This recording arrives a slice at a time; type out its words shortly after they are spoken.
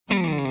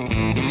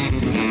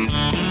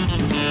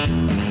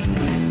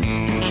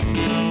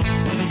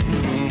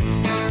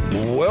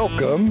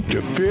Welcome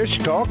to Fish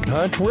Talk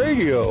Hunt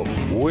Radio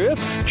with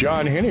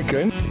John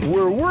Hennigan,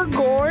 where we're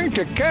going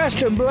to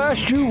cast and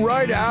blast you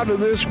right out of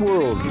this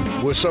world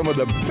with some of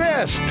the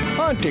best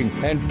hunting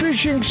and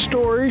fishing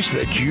stories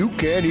that you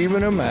can't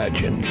even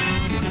imagine.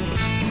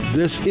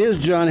 This is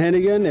John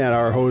Hennigan and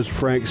our host,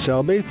 Frank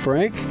Selby.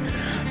 Frank?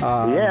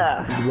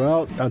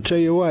 Well, I'll tell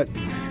you what.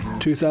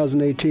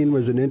 2018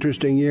 was an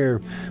interesting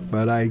year,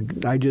 but I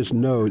just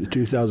know that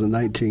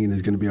 2019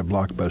 is going to be a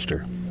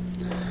blockbuster.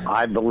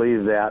 I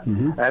believe that.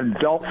 Mm-hmm. And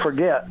don't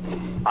forget,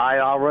 I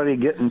already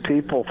getting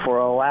people for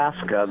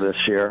Alaska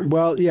this year.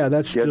 Well, yeah,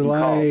 that's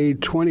July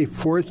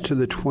 24th to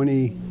the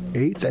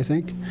 28th, I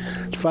think.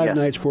 It's 5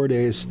 nights, 4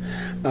 days.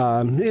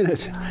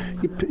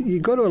 You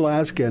go to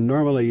Alaska, and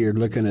normally you're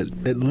looking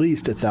at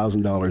least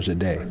 $1,000 a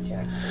day.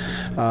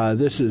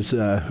 This is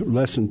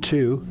lesson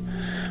 2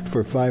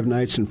 for 5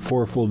 nights and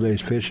 4 full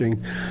days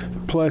fishing,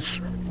 plus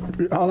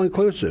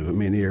all-inclusive. I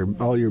mean,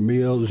 all your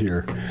meals,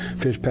 your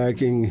fish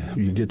packing,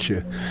 you get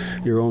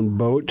your own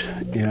boat,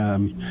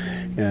 and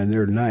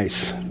they're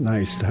nice,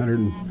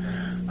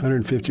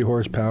 150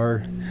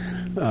 horsepower,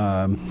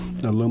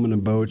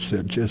 aluminum boats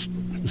that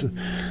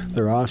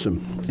they're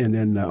awesome. And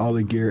then all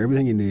the gear,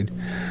 everything you need.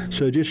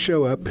 So just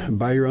show up,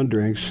 buy your own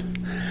drinks,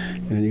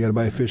 and you got to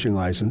buy a fishing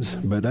license.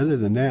 But other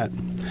than that,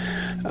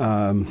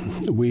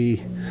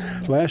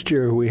 last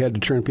year we had to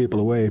turn people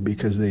away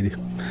because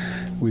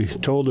we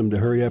told them to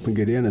hurry up and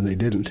get in, and they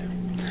didn't.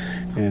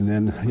 And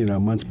then,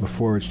 months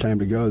before it's time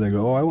to go, they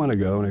go, "Oh, I want to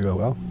go." And I go,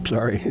 "Well,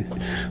 sorry,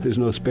 there's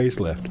no space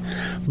left."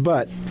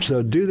 But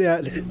so do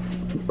that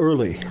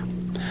early,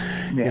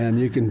 and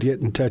you can get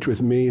in touch with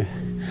me.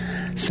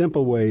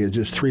 Simple way is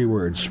just 3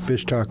 words: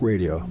 Fish Talk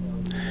Radio,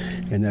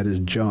 and that is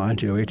John,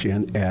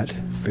 John, at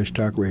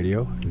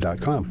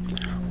fishtalkradio.com.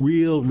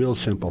 Real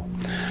simple.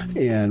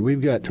 And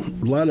we've got a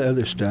lot of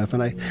other stuff.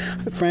 And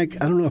Frank,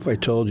 I don't know if I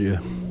told you,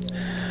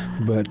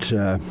 but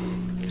the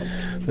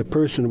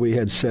person we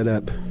had set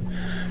up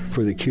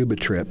for the Cuba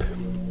trip,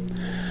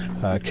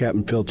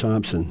 Captain Phil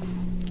Thompson,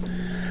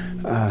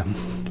 I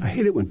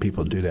hate it when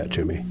people do that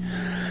to me.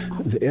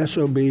 The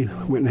SOB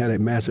went and had a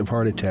massive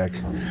heart attack,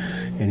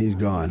 and he's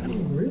gone.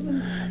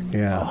 Really?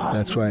 Yeah,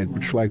 that's why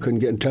I couldn't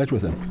get in touch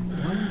with him.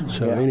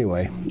 So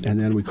anyway, and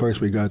then of course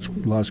we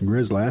lost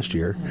Grizz last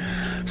year.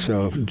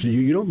 So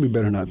you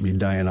better not be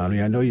dying on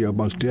me. I know you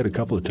almost did a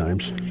couple of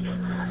times.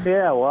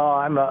 Yeah, well,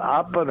 I'm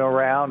up and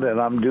around, and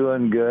I'm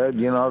doing good.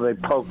 They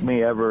poke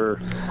me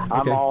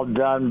I'm all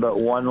done, but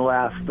one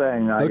last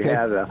thing. I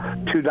had a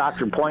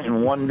 2-doctor appointment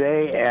in 1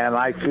 day, and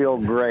I feel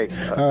great.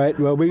 All right,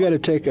 well, we got to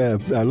take a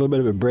little bit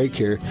of a break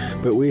here,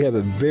 but we have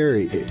a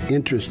very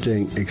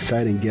interesting,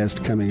 exciting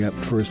guest coming up,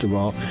 first of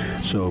all,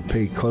 so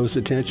pay close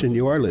attention.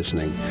 You are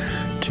listening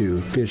to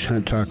Fish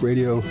Hunt Talk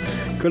Radio.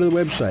 Go to the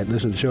website,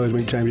 listen to the show as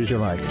many times as you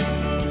like.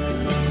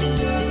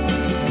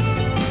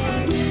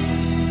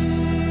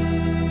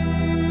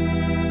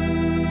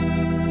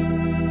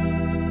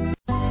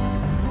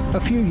 A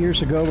few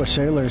years ago, a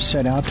sailor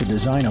set out to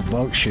design a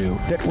boat shoe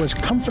that was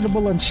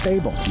comfortable and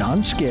stable,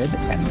 non-skid,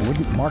 and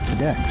wouldn't mark the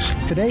decks.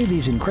 Today,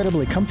 these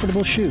incredibly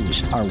comfortable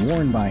shoes are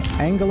worn by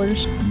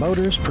anglers,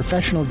 boaters,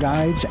 professional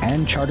guides,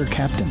 and charter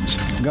captains.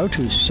 Go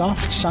to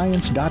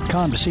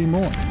softscience.com to see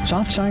more.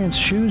 Soft Science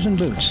shoes and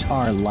boots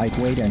are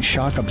lightweight and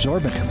shock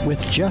absorbent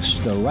with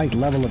just the right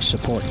level of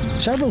support.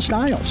 Several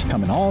styles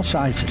come in all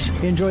sizes.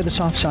 Enjoy the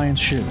Soft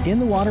Science shoe in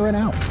the water and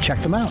out. Check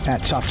them out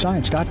at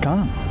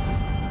softscience.com.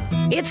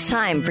 It's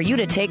time for you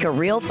to take a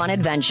real fun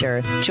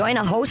adventure. Join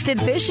a hosted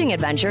fishing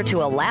adventure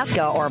to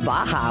Alaska or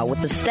Baja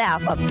with the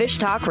staff of Fish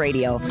Talk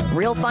Radio.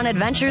 Real Fun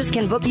Adventures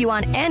can book you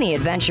on any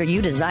adventure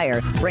you desire.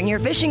 Bring your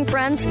fishing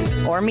friends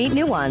or meet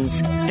new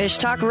ones. Fish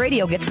Talk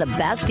Radio gets the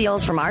best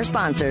deals from our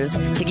sponsors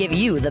to give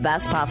you the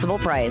best possible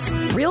price.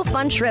 Real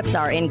Fun trips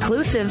are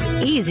inclusive,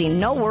 easy,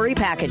 no-worry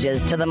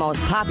packages to the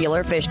most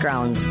popular fish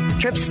grounds.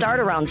 Trips start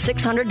around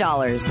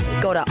 $600.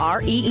 Go to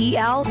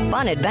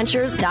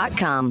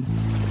REELfunadventures.com.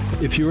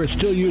 If you are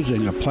still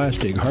using a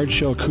plastic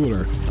hard-shell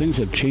cooler, things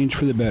have changed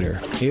for the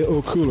better.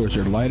 AO coolers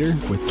are lighter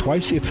with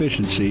twice the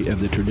efficiency of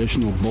the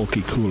traditional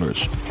bulky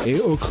coolers.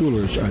 AO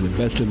coolers are the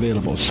best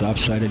available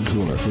soft-sided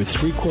cooler with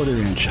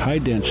 3/4-inch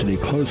high-density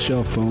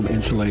closed-cell foam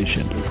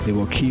insulation. They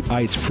will keep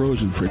ice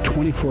frozen for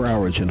 24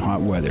 hours in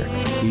hot weather.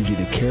 Easy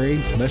to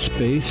carry, less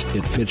space,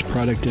 it fits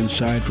product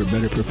inside for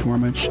better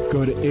performance.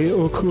 Go to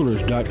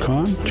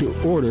aocoolers.com to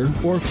order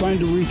or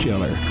find a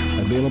retailer.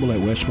 Available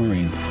at West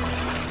Marine.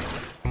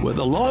 With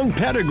a long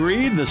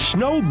pedigree, the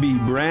Snow Bee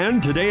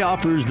brand today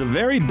offers the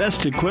very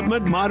best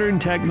equipment modern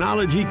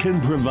technology can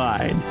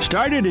provide.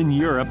 Started in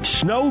Europe,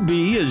 Snow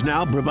Bee is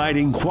now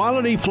providing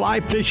quality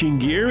fly fishing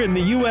gear in the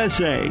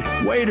USA.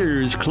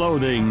 Waders,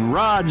 clothing,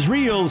 rods,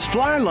 reels,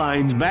 fly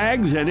lines,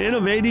 bags, and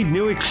innovative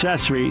new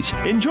accessories.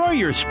 Enjoy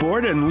your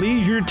sport and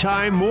leisure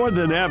time more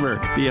than ever.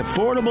 The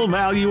affordable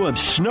value of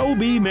Snow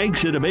Bee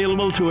makes it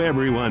available to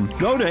everyone.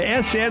 Go to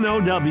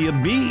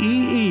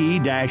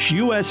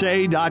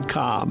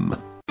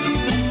snowbee-usa.com.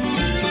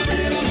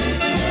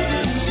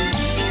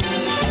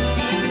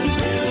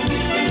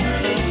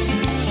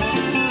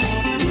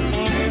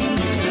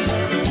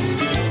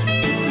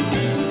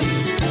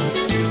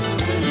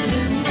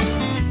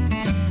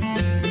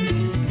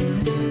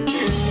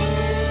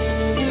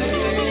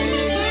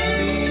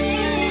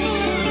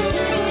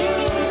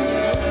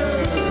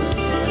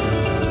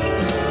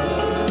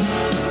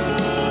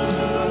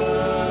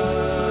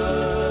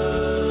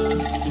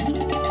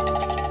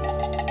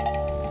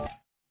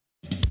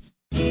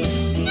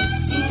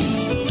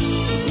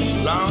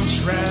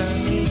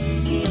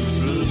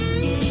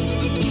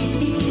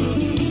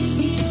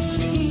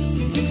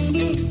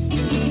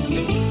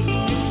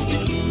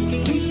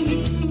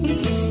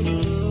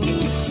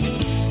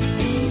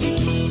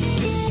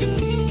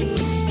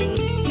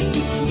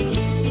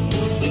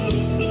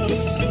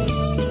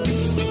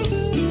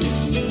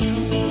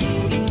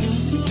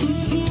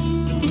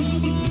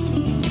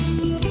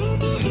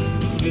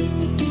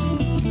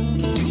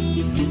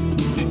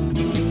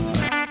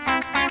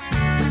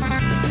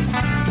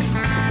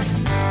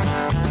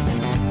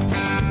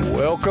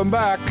 Welcome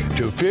back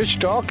to Fish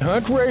Talk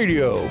Hunt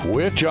Radio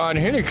with John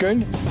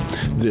Hennigan.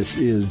 This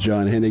is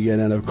John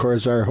Hennigan, and of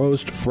course our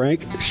host,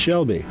 Frank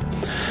Shelby.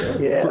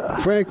 Yeah.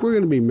 Frank, we're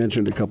going to be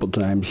mentioned a couple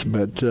times,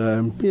 but,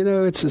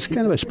 it's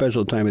kind of a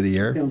special time of the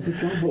year.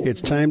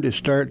 It's time to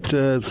start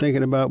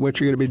thinking about what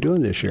you're going to be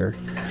doing this year.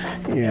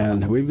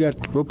 And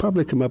we'll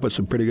probably come up with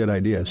some pretty good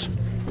ideas.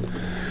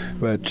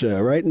 But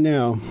right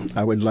now,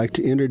 I would like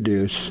to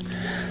introduce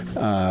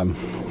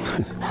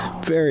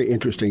very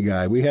interesting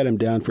guy. We had him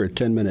down for a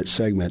 10-minute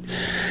segment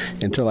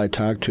until I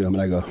talked to him,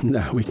 and I go,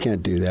 no, we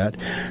can't do that.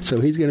 So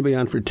he's going to be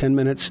on for 10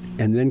 minutes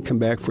and then come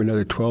back for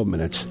another 12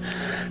 minutes.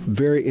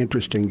 Very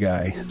interesting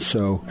guy.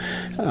 So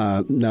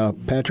now,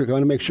 Patrick, I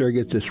want to make sure I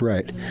get this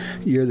right.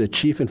 You're the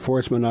Chief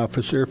Enforcement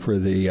Officer for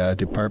the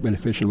Department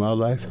of Fish and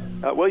Wildlife?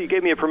 Well, you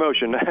gave me a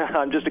promotion.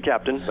 I'm just a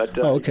captain, but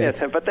okay.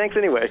 Yes, but thanks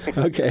anyway.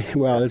 Okay,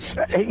 well,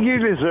 you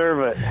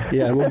deserve it.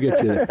 Yeah, we'll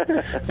get you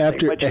there.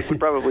 After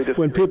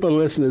when people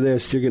listen to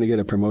this, you're going to get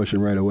a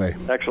promotion right away.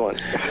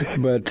 Excellent.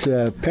 But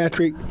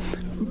Patrick,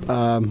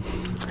 I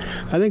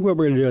think what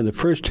we're going to do in the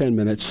first 10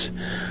 minutes,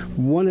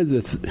 one of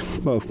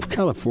the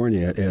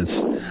California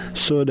is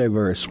so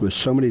diverse with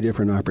so many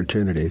different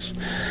opportunities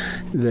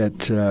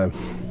that,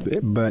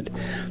 but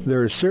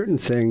there are certain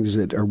things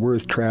that are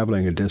worth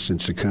traveling a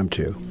distance to come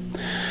to.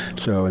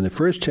 So in the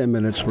first 10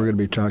 minutes, we're going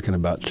to be talking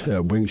about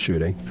wing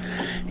shooting,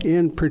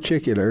 in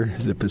particular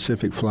the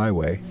Pacific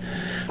Flyway,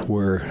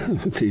 where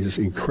these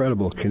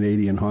incredible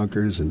Canadian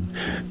honkers and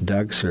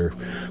ducks are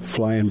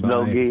flying by.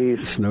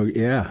 Snow geese.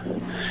 Yeah.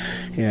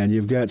 And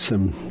you've got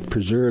some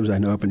preserves I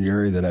know up in your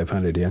area that I've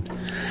hunted in.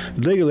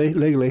 Legally,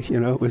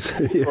 it was,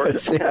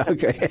 yes, yeah,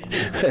 okay.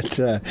 But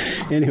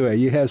anyway,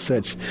 you have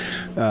such,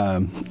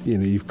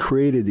 you've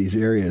created these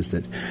areas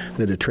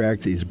that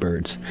attract these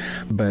birds.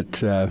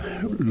 But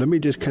let me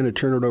just kind of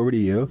turn it over to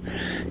you,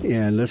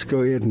 and let's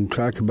go ahead and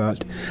talk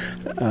about,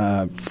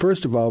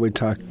 first of all,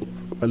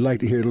 I'd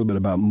like to hear a little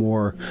bit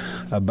more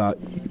about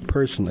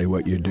personally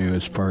what you do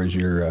as far as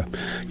your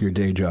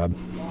day job.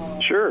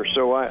 Sure.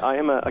 So I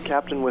am a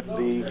captain with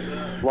the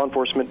Law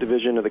Enforcement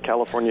Division of the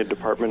California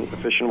Department of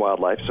Fish and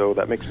Wildlife, so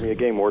that makes me a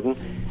game warden.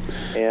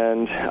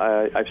 And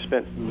I've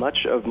spent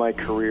much of my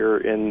career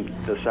in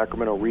the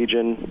Sacramento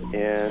region,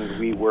 and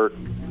we work,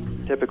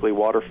 typically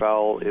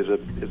waterfowl is a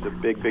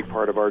big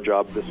part of our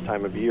job this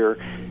time of year.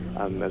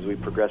 As we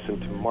progress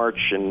into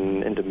March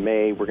and into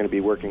May, we're going to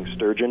be working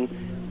sturgeon.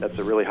 That's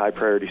a really high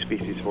priority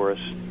species for us.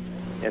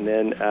 And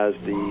then as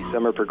the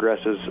summer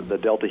progresses, the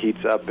delta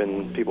heats up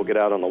and people get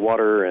out on the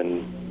water,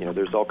 and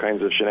there's all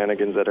kinds of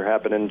shenanigans that are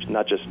happening,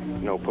 not just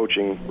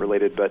poaching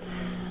related, but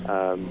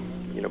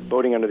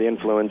boating under the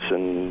influence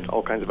and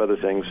all kinds of other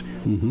things.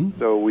 Mm-hmm.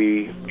 So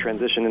we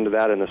transition into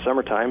that in the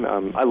summertime.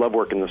 I love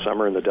working the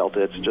summer in the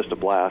delta. It's just a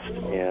blast,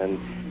 and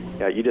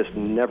you just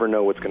never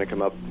know what's going to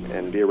come up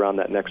and be around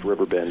that next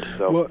river bend.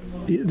 So, well,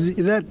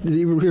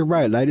 you're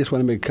right. I just want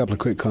to make a couple of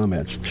quick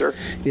comments. Sure.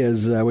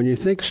 Is when you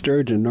think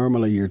sturgeon,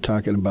 normally you're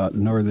talking about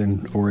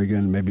northern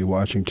Oregon, maybe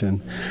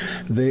Washington.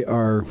 They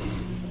are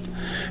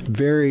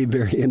very,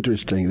 very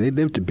interesting. They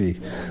live to be,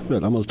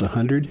 almost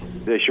 100?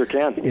 They sure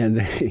can. And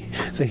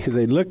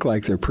they look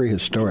like they're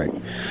prehistoric.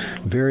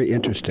 Very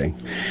interesting.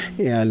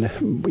 And,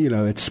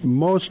 it's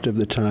most of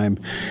the time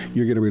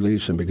you're going to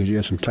release them because you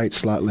have some tight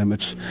slot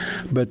limits.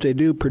 But they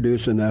do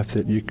produce enough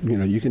that you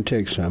can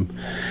take some.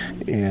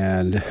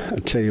 And I'll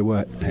tell you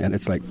what, and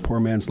it's like poor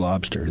man's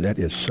lobster. That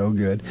is so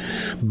good.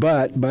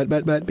 But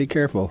be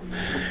careful.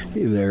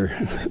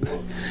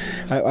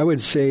 I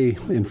would say,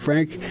 and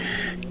Frank,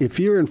 if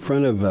you're in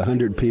front of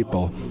 100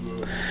 people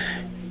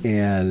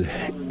and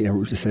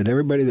said,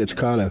 everybody that's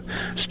caught a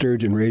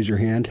sturgeon, raise your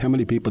hand, how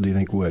many people do you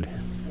think would?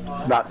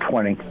 About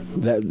 20.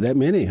 That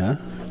many, huh?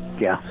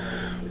 Yeah.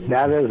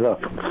 That is a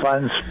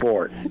fun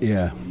sport.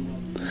 Yeah.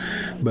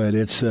 But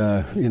it's,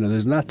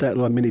 there's not that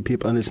many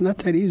people, and it's not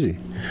that easy.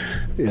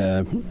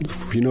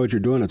 If you know what you're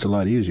doing, it's a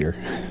lot easier.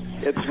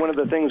 It's one of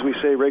the things we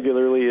say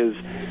regularly is,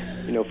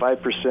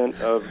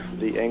 5% of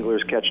the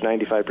anglers catch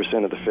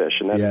 95% of the fish,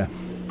 and that's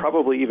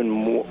probably even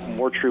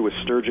more true with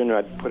sturgeon.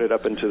 I'd put it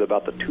up into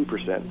about the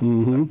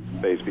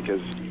 2% phase,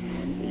 because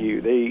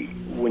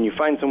when you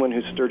find someone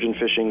who's sturgeon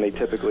fishing, they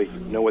typically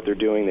know what they're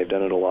doing. They've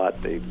done it a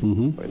lot. They've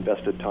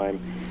invested time,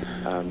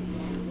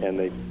 and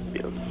they,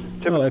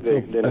 well,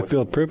 I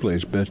feel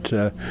privileged, but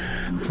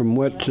from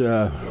what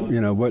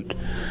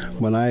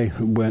when I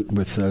went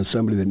with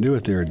somebody that knew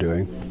what they were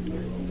doing,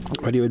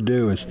 what he would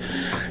do is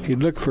he'd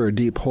look for a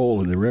deep hole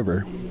in the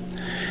river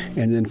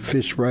and then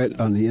fish right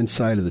on the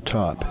inside of the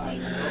top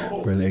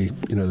where they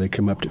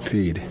come up to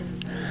feed.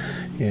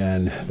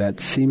 And that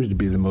seems to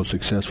be the most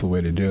successful way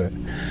to do it.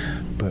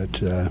 But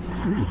they're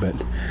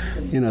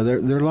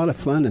a lot of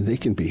fun, and they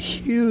can be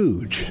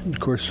huge. Of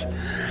course,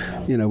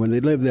 when they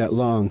live that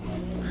long,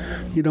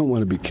 you don't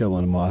want to be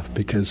killing them off,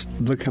 because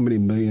look how many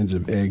millions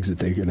of eggs that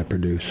they're going to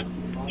produce.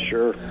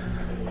 Sure.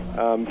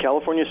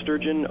 California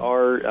sturgeon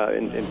are,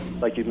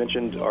 like you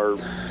mentioned, are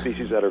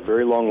species that are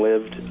very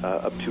long-lived,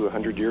 up to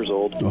 100 years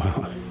old.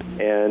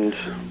 And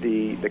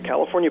the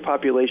California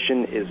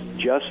population is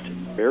just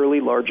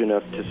barely large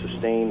enough to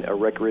sustain a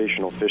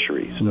recreational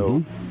fishery.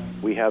 So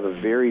we have a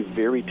very,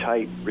 very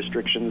tight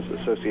restrictions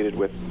associated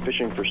with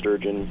fishing for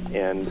sturgeon.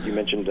 And you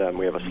mentioned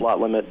we have a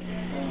slot limit,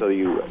 so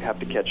you have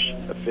to catch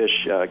a fish,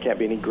 can't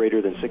be any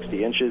greater than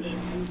 60 inches,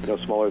 no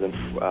smaller than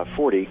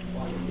 40.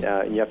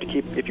 And you have to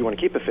keep, if you want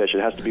to keep a fish, it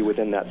has to be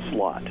within that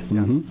slot.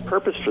 The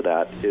purpose for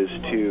that is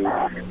to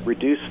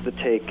reduce the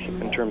take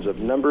in terms of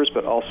numbers,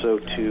 but also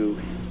to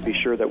be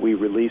sure that we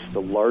release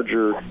the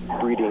larger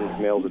breeding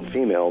males and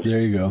females. There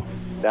you go.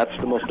 That's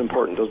the most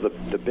important. Those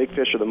the big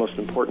fish are the most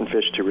important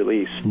fish to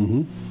release.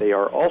 They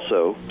are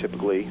also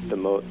typically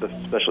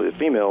especially the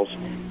females,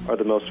 are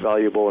the most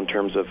valuable in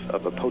terms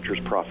of a poacher's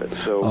profit.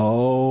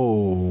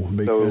 So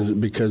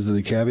because of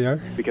the caviar?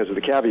 Because of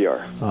the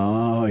caviar.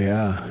 Oh,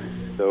 yeah.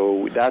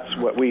 So that's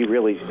what we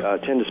really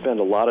tend to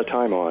spend a lot of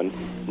time on,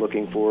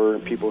 looking for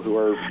people who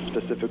are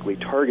specifically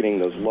targeting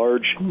those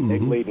large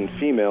egg-laden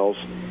females,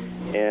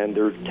 and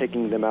they're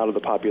taking them out of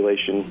the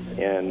population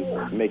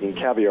and making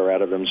caviar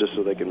out of them just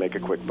so they can make a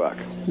quick buck.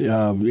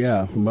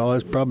 Yeah. Well,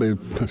 it's probably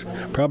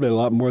a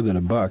lot more than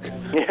a buck.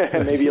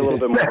 Maybe a little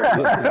bit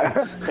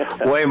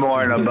more. Way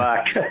more than a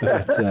buck.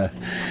 But,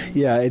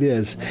 yeah, it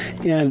is.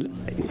 And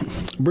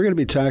we're going to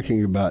be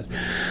talking about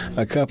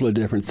a couple of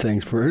different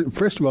things.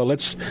 First of all,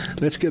 let's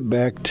get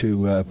back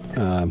to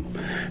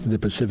the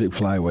Pacific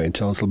Flyway and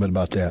tell us a little bit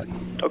about that.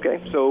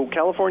 Okay, so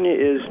California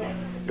is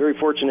very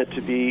fortunate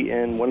to be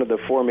in one of the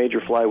 4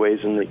 major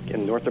flyways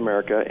in North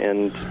America,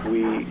 and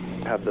we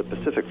have the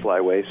Pacific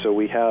Flyway. So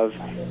we have,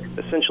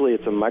 essentially,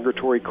 it's a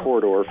migratory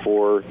corridor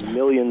for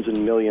millions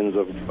and millions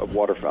of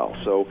waterfowl.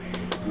 So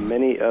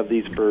many of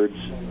these birds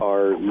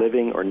are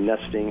living or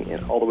nesting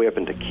all the way up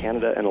into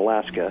Canada and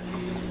Alaska,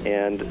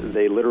 and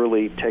they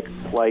literally take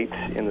flight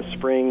in the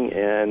spring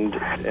and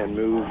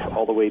move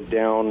all the way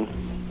down,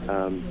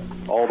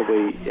 all the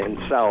way in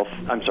south.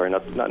 I'm sorry,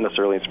 not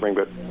necessarily in spring,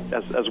 but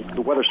as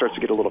the weather starts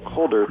to get a little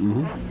colder,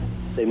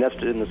 they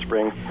nested in the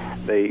spring.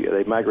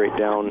 They migrate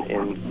down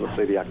in, let's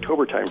say, the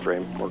October time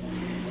frame,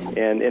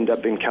 and end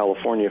up in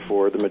California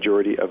for the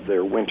majority of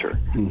their winter.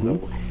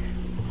 So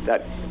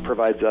that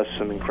provides us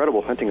some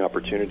incredible hunting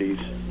opportunities,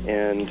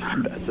 and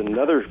that's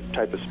another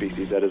type of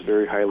species that is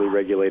very highly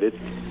regulated,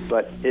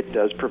 but it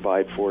does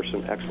provide for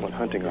some excellent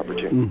hunting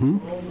opportunities.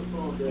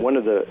 One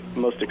of the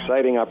most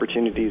exciting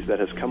opportunities that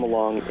has come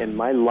along in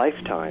my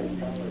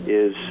lifetime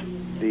is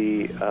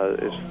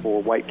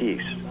for white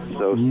geese.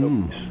 So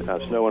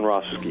snow and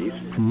Ross's geese.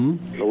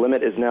 The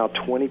limit is now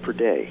 20 per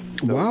day.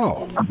 So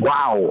Wow.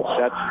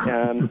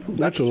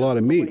 That's a lot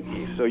of meat.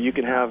 So you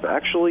can have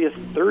actually a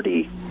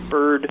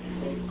 30-bird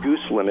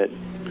goose limit,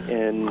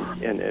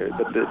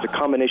 but it's a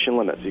combination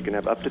limit. So you can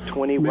have up to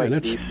 20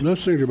 white geese.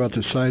 Those things are about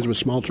the size of a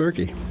small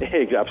turkey.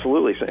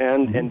 Absolutely.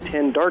 And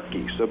 10 dark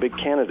geese, so big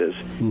Canadas,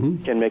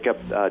 can make up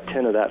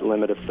 10 of that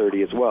limit of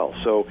 30 as well.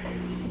 So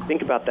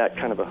think about that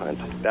kind of a hunt.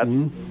 That's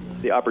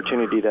the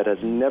opportunity that has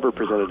never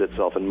presented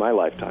itself in my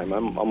lifetime.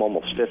 I'm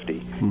almost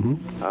 50.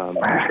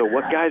 So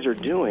what guys are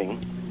doing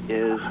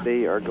is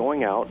they are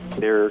going out.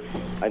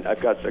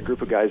 I've got a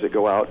group of guys that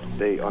go out.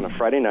 On a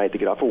Friday night, they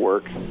get off of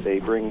work. They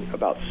bring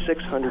about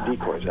 600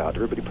 decoys out.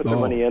 Everybody put their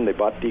money in. They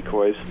bought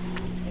decoys.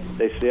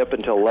 They stay up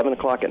until 11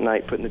 o'clock at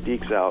night putting the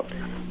deeks out.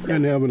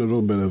 And having a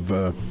little bit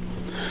of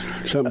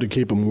something to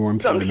keep them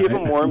warm. Something to keep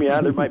them warm, yeah.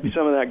 There might be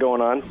some of that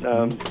going on.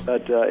 And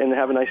they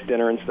have a nice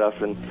dinner and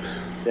stuff. And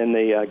then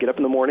they get up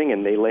in the morning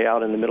and they lay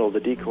out in the middle of the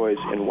decoys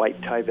in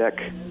white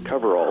Tyvek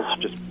coveralls,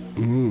 just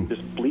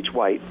bleach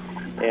white.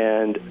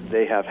 And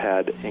they have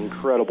had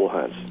incredible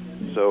hunts.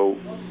 So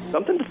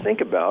something to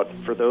think about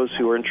for those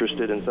who are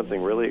interested in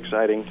something really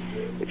exciting.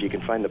 If you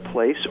can find the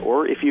place,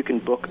 or if you can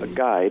book a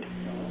guide.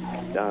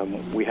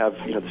 We have,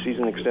 the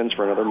season extends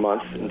for another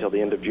month until the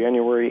end of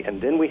January,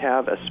 and then we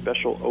have a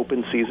special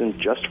open season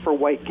just for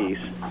white geese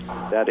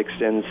that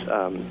extends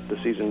the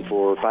season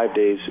for 5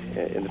 days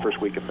in the first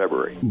week of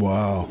February.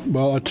 Wow.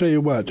 Well, I'll tell you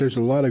what, there's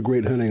a lot of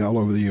great hunting all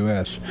over the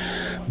U.S.,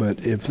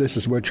 but if this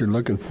is what you're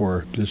looking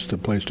for, this is the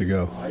place to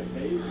go.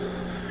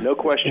 No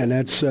question. And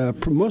that's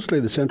mostly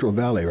the Central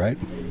Valley, right?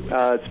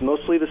 It's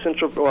mostly the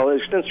central. Well, it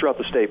extends throughout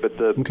the state, but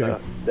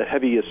the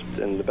heaviest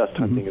and the best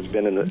hunting has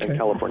been in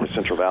California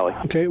Central Valley.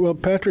 Okay. Well,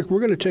 Patrick, we're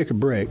going to take a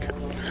break.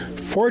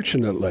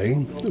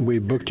 Fortunately, we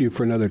booked you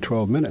for another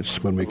 12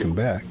 minutes when we come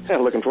back. Yeah,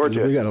 looking forward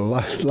to it. We got a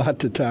lot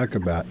to talk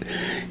about,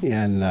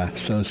 and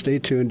so stay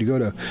tuned. To go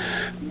to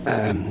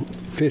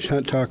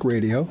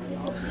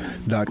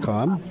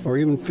FishHuntTalkRadio.com, or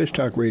even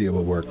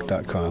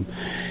FishTalkRadio.com,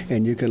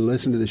 and you can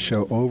listen to the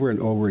show over and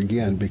over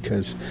again,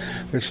 because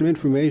there's some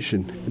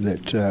information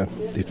that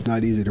it's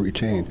not easy to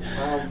retain.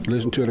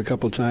 Listen to it a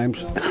couple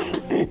times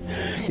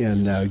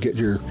and get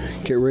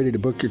ready to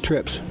book your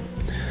trips.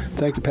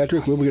 Thank you,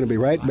 Patrick. We're going to be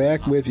right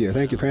back with you.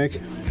 Thank you, Frank.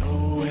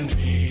 Going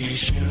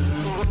fishing.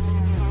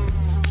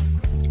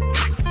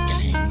 Hot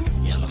dang,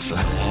 yellow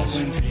flies.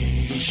 Going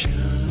fishing.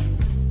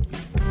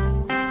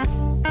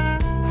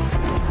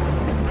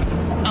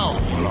 Oh,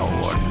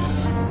 Lord.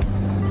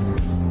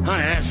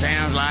 Honey, that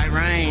sounds like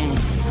rain.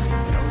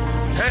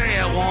 Hurry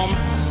up, woman.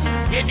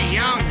 Get the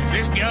youngins.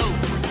 Let's go.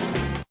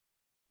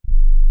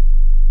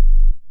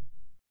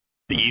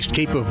 The East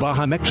Cape of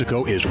Baja,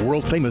 Mexico is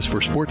world famous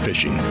for sport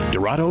fishing.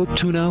 Dorado,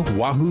 tuna,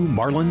 wahoo,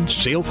 marlin,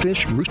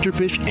 sailfish,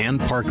 roosterfish, and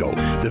pargo.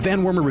 The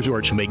Van Wormer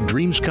Resorts make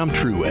dreams come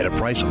true at a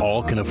price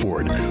all can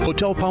afford.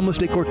 Hotel Palmas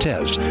de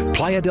Cortez,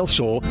 Playa del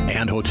Sol,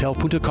 and Hotel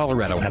Punta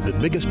Colorado have the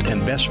biggest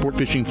and best sport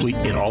fishing fleet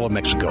in all of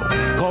Mexico.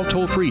 Call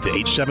toll-free to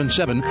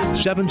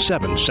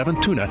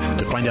 877-777-TUNA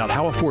to find out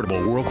how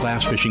affordable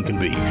world-class fishing can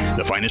be.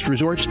 The finest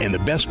resorts and the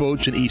best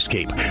boats in East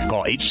Cape.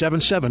 Call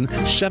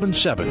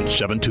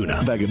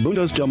 877-777-TUNA.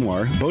 Vagabundos Del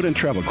Mar Boat and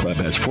Travel Club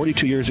has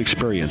 42 years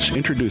experience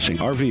introducing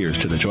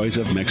RVers to the joys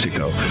of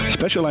Mexico.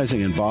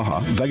 Specializing in Baja,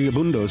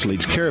 Vagabundos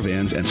leads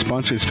caravans and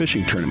sponsors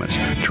fishing tournaments,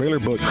 trailer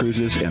boat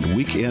cruises, and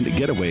weekend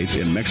getaways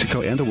in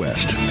Mexico and the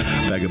West.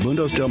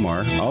 Vagabundos Del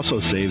Mar also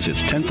saves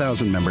its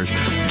 10,000 members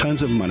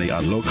tons of money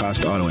on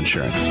low-cost auto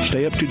insurance.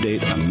 Stay up to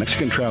date on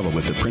Mexican travel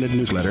with the printed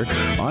newsletter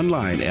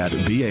online at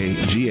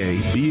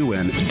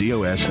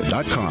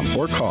vagabundos.com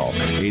or call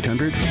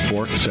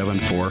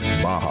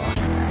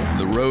 800-474-BAJA.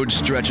 The road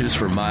stretches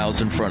for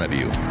miles in front of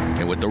you,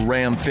 and with the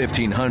Ram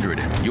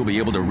 1500, you'll be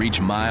able to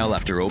reach mile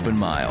after open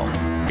mile.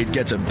 It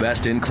gets a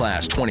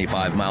best-in-class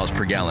 25 miles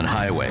per gallon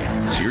highway,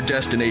 so your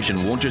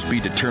destination won't just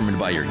be determined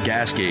by your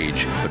gas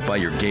gauge, but by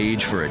your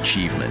gauge for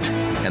achievement.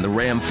 And the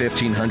Ram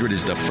 1500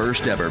 is the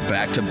first ever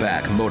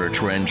back-to-back Motor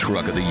Trend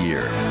Truck of the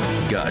Year.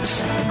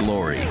 Guts,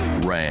 glory,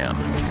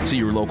 Ram. See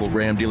your local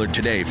Ram dealer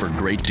today for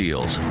great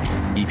deals.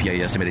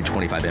 EPA estimated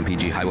 25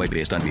 mpg highway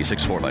based on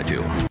V6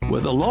 4x2.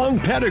 With a long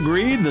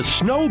pedigree, the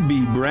Snow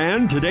Bee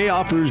brand today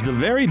offers the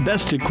very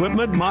best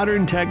equipment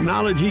modern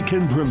technology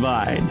can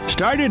provide.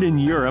 Started in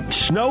Europe,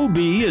 Snow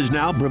Bee is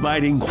now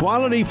providing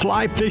quality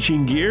fly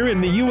fishing gear in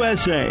the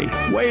USA.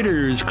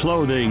 Waders,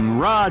 clothing,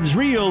 rods,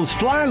 reels,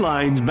 fly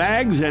lines,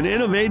 bags, and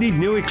innovative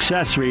new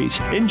accessories.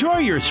 Enjoy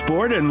your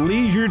sport and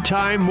leisure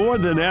time more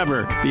than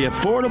ever. The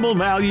affordable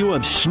value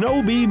of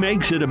Snow Bee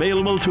makes it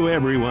available to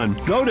everyone.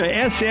 Go to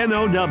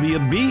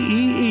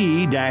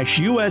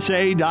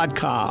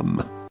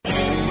snowbee-usa.com.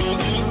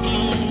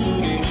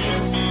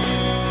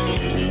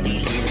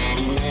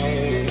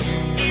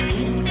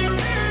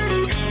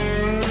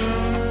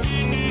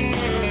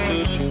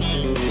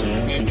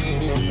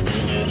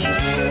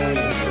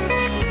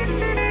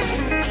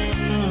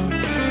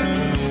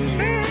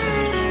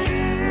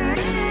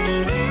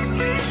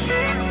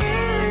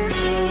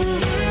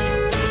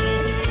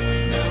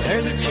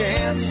 There's a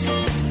chance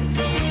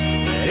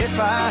that if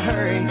I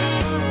hurry,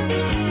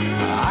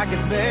 I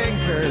could beg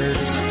her to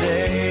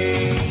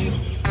stay.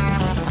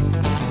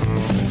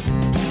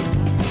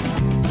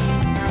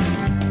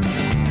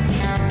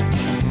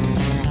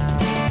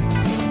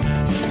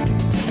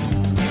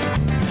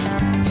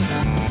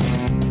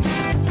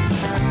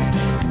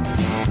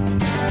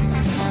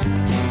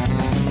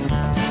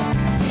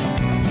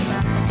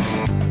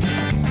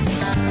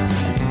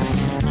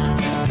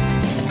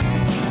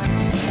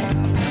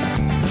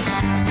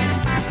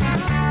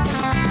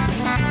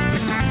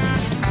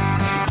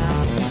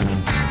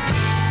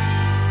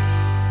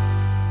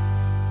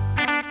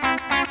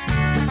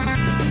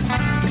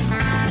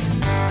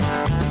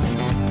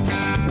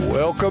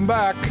 Welcome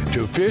back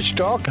to Fish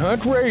Talk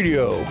Hunt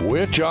Radio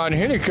with John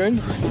Hennigan.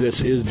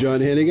 This is John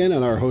Hennigan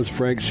and our host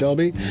Frank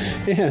Shelby,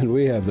 and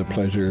we have the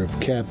pleasure of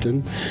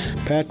Captain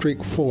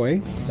Patrick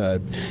Foy,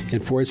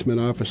 Enforcement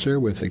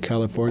Officer with the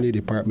California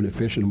Department of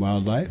Fish and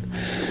Wildlife.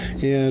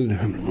 And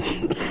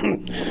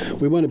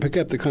we want to pick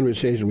up the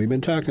conversation. We've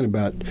been talking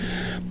about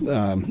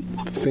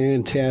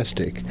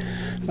fantastic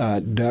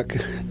duck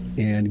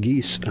and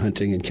geese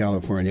hunting in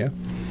California.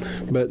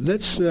 But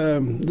let's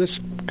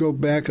go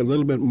back a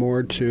little bit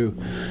more to,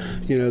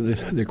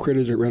 the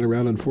critters that run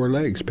around on four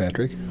legs,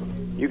 Patrick.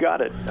 You got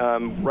it.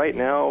 Right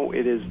now,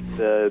 it is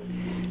the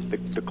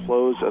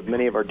close of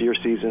many of our deer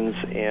seasons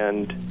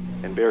and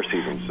bear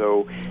seasons.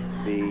 So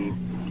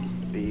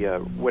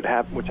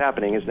what's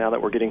happening is now that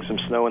we're getting some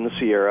snow in the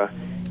Sierra,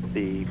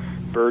 the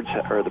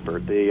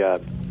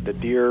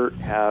deer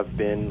have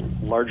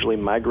been largely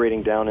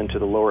migrating down into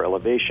the lower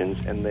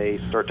elevations, and they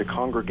start to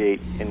congregate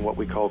in what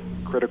we call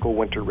critical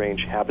winter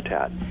range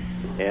habitat.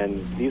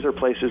 And these are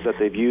places that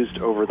they've used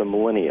over the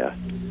millennia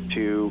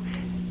to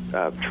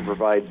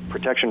provide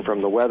protection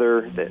from the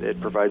weather. That it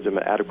provides them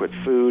adequate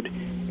food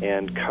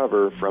and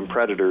cover from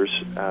predators,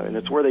 and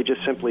it's where they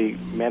just simply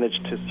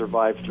manage to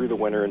survive through the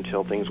winter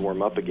until things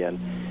warm up again.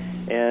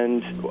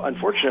 And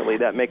unfortunately,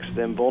 that makes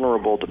them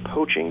vulnerable to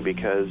poaching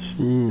because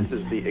this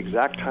is the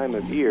exact time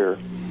of year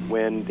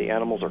when the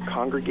animals are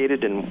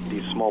congregated in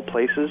these small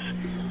places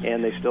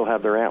and they still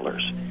have their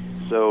antlers.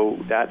 So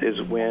that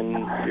is when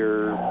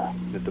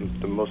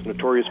the most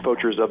notorious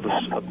poachers of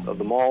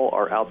them all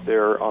are out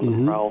there on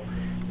the prowl,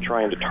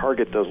 trying to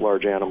target those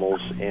large animals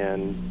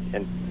and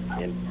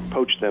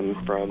poach them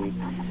from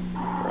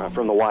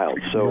the wild.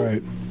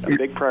 So a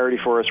big priority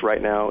for us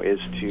right now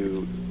is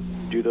to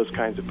do those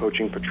kinds of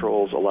poaching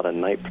patrols, a lot of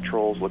night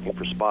patrols, looking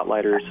for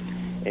spotlighters,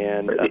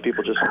 and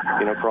people just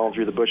crawling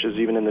through the bushes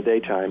even in the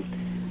daytime,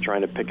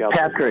 trying to pick out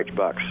those large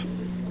bucks.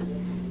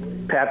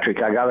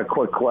 Patrick, I got a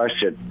quick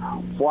question.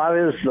 What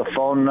is the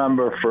phone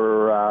number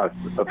for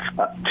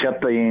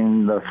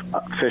tipping the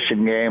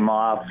fishing game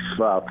off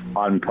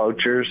on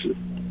poachers?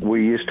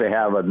 We used to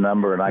have a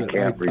number, and I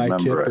can't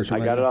remember it. I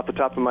got it off the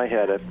top of my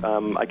head.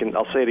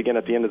 I'll say it again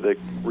at the end of the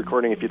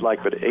recording if you'd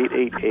like, but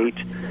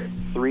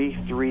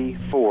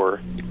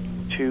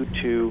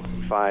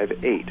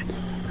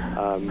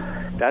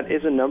 888-334-2258. That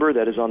is a number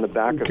that is on the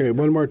back of... Okay,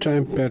 one more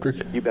time,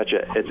 Patrick. You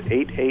betcha. It's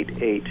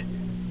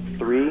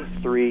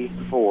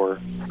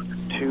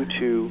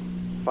 888-334-2258.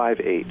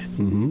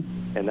 Mm-hmm.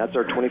 And that's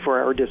our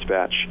 24-hour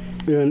dispatch.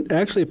 And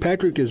actually,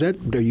 Patrick,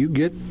 do you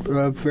get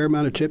a fair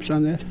amount of tips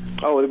on that?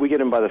 Oh, we get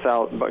them by the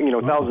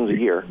thousands a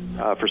year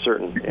for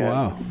certain. And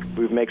wow.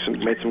 We've made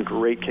some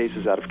great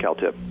cases out of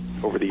CalTip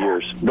over the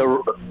years.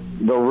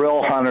 The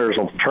real hunters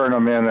will turn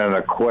them in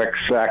a quick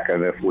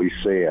second if we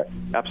see it.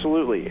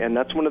 Absolutely, and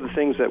that's one of the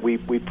things that we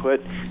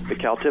put the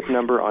CalTip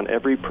number on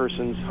every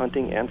person's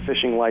hunting and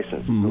fishing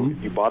license. Mm-hmm. So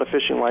if you bought a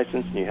fishing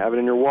license and you have it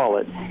in your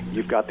wallet,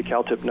 you've got the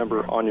CalTip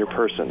number on your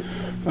person.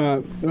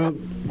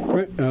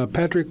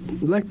 Patrick,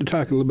 I'd like to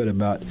talk a little bit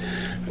about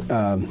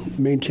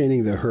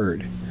maintaining the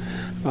herd.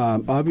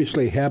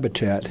 Obviously,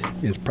 habitat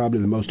is probably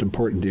the most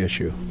important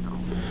issue.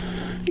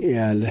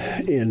 And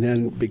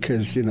then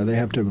because they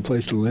have to have a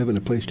place to live and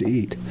a place to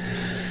eat,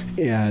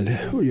 and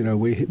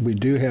we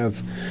do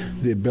have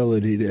the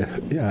ability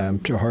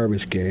to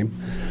harvest game,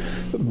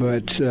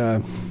 but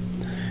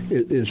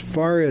as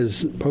far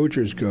as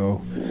poachers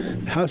go,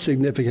 how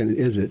significant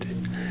is it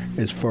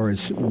as far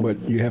as what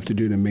you have to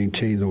do to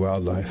maintain the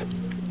wildlife?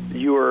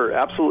 You are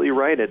absolutely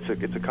right. It's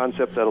a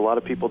concept that a lot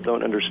of people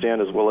don't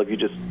understand as well as you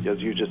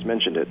just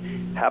mentioned it.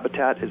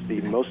 Habitat is the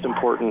most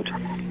important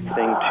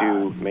thing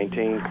to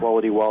maintain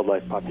quality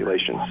wildlife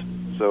populations.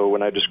 So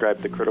when I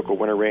described the critical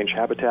winter range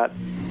habitat,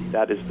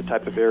 that is the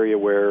type of area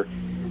where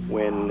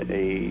when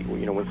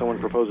someone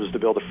proposes to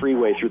build a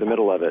freeway through the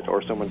middle of it,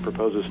 or someone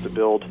proposes to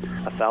build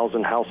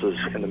 1,000 houses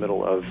in the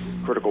middle of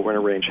critical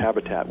winter range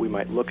habitat, we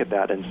might look at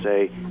that and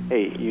say,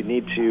 hey, you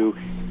need to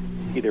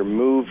either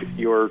move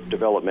your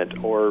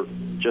development or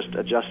just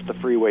adjust the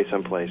freeway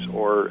someplace,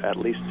 or at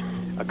least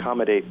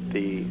accommodate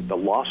the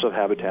loss of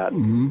habitat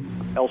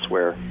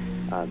elsewhere.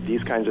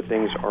 These kinds of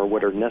things are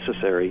what are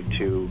necessary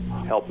to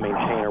help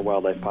maintain our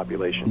wildlife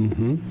population.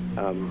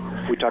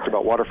 Mm-hmm. We talked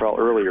about waterfowl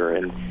earlier,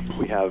 and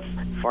we have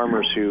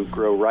farmers who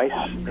grow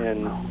rice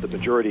in the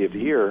majority of the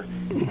year,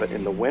 but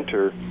in the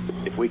winter,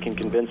 if we can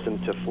convince them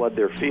to flood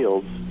their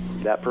fields,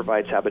 that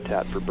provides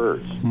habitat for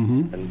birds.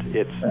 Mm-hmm. And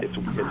it's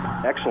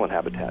excellent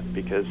habitat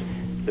because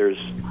there's,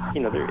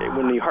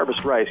 when you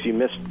harvest rice, you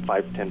miss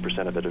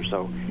 5-10% of it or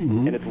so.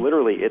 Mm-hmm. And it's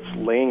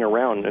laying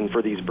around, and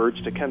for these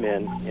birds to come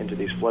into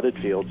these flooded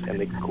fields, and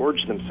they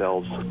gorge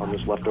themselves on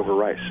this leftover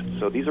rice.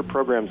 So these are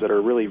programs that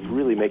are really,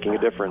 really making a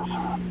difference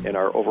in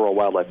our overall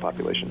wildlife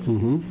populations.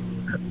 Mm-hmm.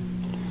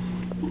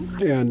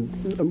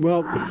 And,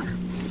 well,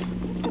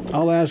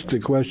 I'll ask the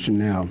question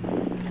now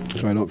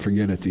so I don't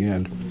forget at the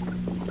end.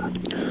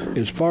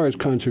 As far as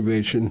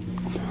conservation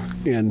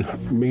and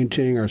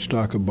maintaining our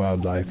stock of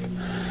wildlife,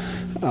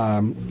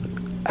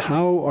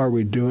 how are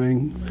we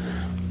doing,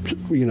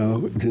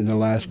 in the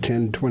last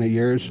 10, 20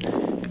 years,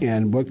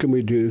 and what can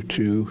we do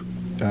to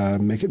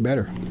make it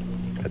better?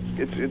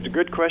 It's a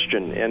good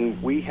question, and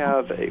we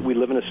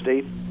live in a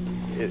state.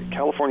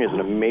 California is an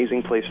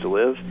amazing place to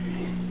live,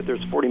 but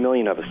there's 40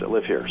 million of us that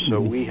live here,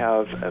 so we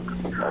have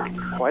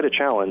quite a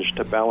challenge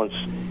to balance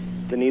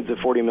the needs of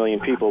 40 million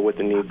people with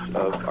the needs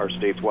of our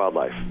state's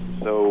wildlife.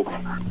 So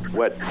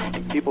what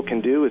people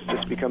can do is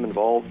just become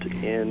involved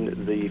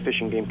in the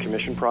Fish and Game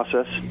Commission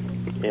process,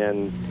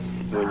 and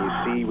when you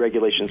see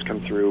regulations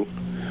come through,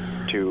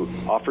 to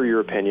offer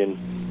your opinion,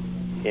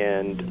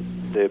 and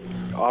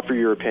offer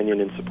your opinion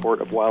in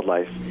support of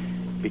wildlife,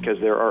 because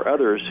there are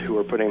others who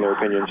are putting their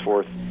opinions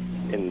forth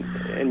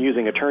and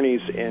using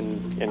attorneys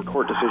and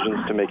court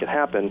decisions to make it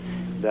happen,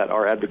 that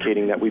are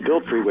advocating that we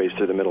build freeways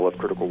through the middle of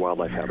critical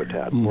wildlife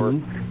habitat, or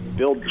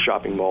build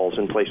shopping malls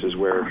in places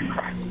where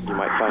you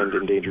might find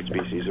endangered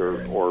species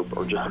or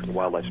just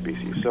wildlife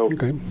species. So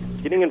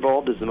getting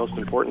involved is the most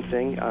important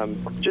thing.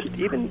 Just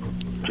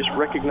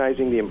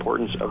recognizing the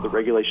importance of the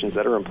regulations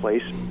that are in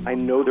place. I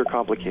know they're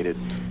complicated.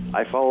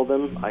 I follow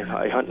them.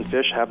 I hunt and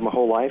fish, have my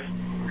whole life.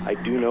 I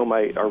do know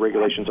our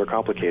regulations are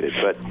complicated,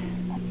 but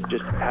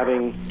just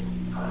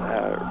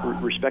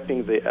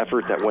respecting the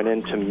effort that went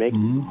in to make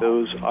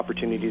those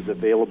opportunities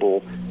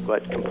available,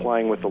 but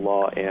complying with the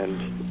law and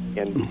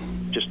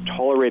just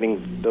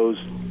tolerating those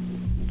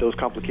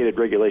complicated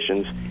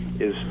regulations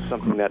is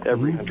something that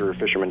every hunter or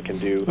fisherman can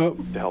do to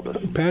help us.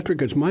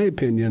 Patrick, it's my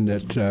opinion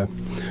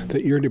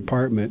that your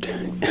department,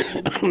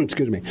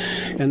 excuse me,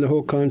 and the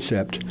whole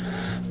concept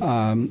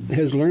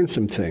has learned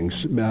some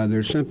things.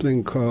 There's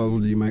something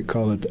called, you might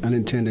call it,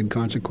 unintended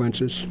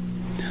consequences,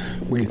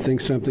 where you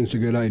think something's a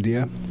good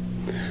idea,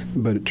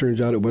 but it turns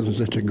out it wasn't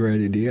such a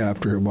great idea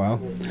after a while.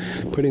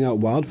 Putting out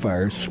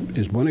wildfires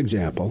is one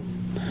example,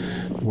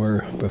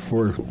 where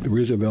before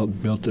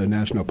Roosevelt built the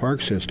national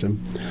park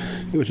system,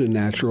 it was a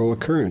natural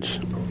occurrence.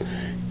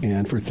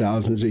 And for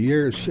thousands of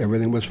years,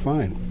 everything was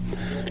fine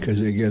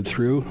because they get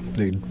through,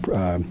 they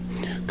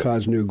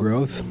cause new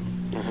growth,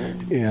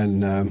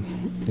 and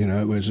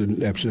it was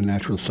a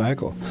natural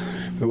cycle.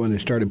 But when they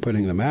started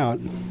putting them out,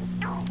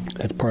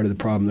 that's part of the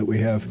problem that we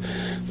have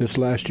this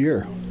last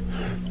year,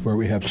 where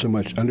we have so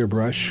much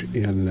underbrush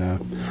and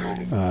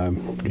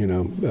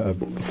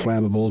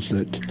flammables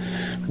that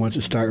once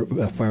a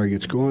fire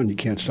gets going, you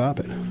can't stop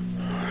it.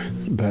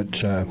 But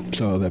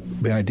so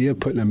the idea of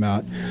putting them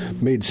out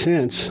made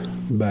sense,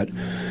 but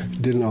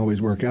didn't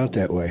always work out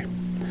that way.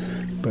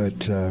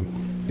 But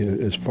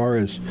as far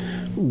as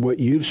what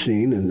you've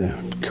seen in the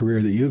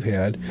career that you've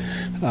had,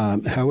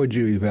 how would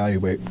you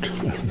evaluate,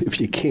 if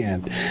you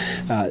can,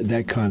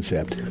 that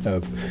concept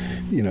of,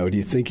 do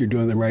you think you're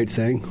doing the right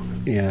thing?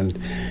 And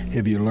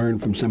have you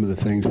learned from some of the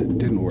things that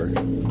didn't work?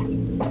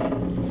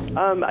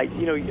 I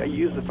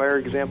use the fire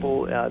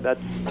example.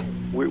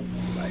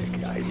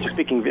 Just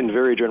speaking in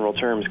very general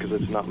terms, because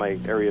it's not my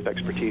area of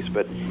expertise,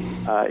 but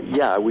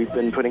we've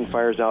been putting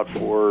fires out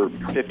for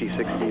 50,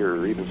 60,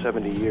 or even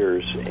 70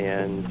 years,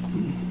 and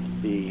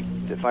the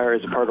fire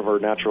is a part of our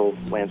natural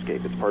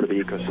landscape. It's part of the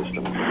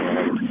ecosystem,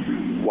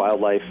 and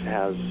wildlife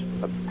has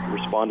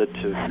responded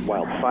to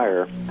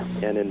wildfire,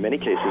 and in many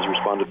cases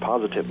responded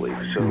positively.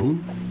 So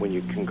when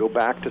you can go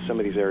back to some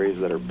of these areas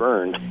that are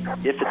burned,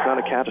 if it's not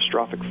a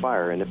catastrophic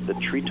fire, and if the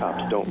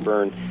treetops don't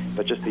burn,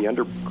 but just the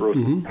undergrowth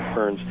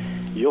burns,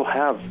 you'll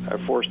have a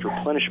forest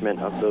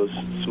replenishment of those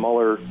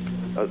smaller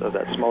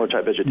that smaller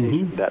type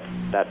vegetation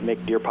that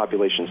make deer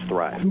populations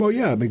thrive. Well,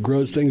 yeah, it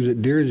grows things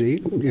that deers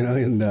eat,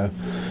 and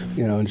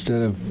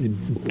instead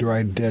of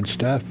dried dead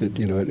stuff,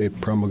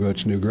 it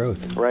promulgates new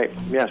growth. Right.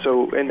 Yeah.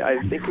 So, and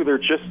I think we're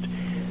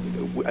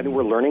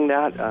learning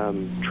that,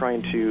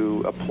 trying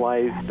to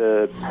apply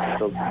the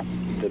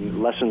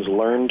lessons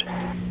learned.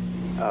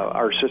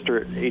 Our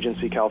sister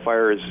agency, CAL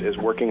FIRE, is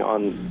working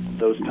on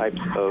those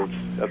types of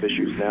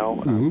issues now.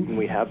 When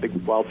we have big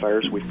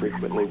wildfires, we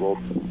frequently will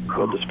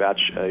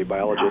dispatch a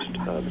biologist,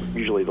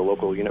 usually the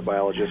local unit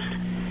biologist,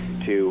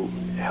 to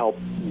help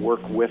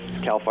work with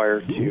CAL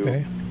FIRE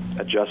to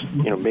adjust,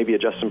 maybe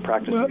adjust some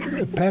practices.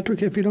 Well,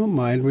 Patrick, if you don't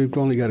mind, we've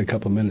only got a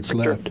couple minutes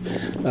left,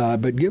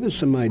 but give us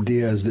some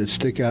ideas that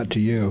stick out to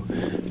you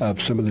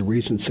of some of the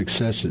recent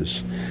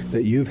successes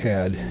that you've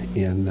had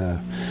in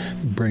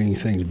bringing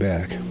things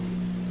back.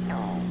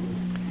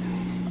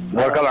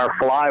 Look at our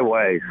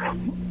flyways.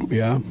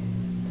 Yeah.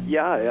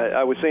 Yeah,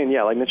 I was saying,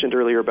 I mentioned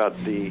earlier about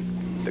the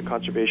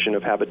conservation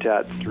of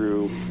habitat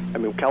through,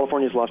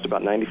 California's lost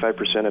about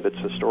 95% of its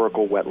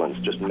historical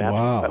wetlands, just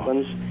natural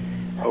wetlands,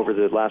 over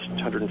the last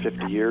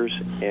 150 years,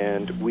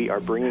 and we are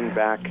bringing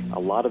back a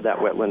lot of that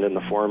wetland in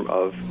the form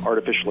of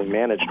artificially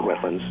managed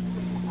wetlands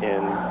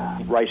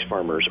in rice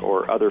farmers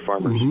or other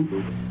farmers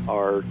who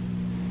are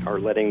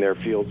letting their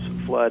fields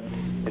flood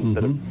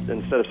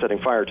instead of setting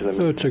fire to them.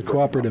 So it's a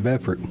cooperative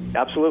effort.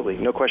 Absolutely,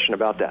 no question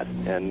about that.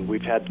 And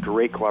we've had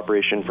great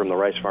cooperation from the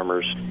rice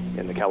farmers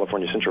in the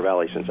California Central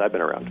Valley since I've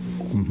been around.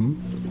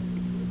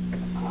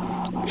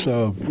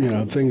 So,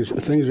 things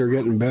are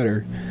getting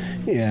better.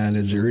 And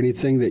is there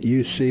anything that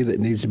you see that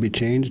needs to be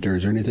changed, or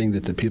is there anything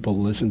that the people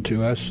who listen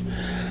to us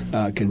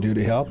can do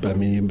to help? I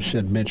mean, you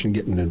mentioned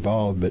getting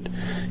involved, but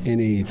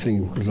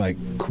anything like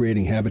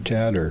creating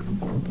habitat or...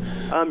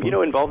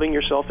 involving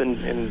yourself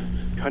in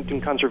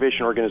hunting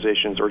conservation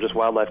organizations or just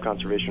wildlife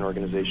conservation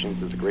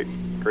organizations is a great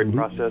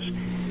process.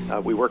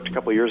 We worked a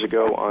couple of years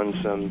ago on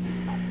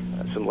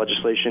some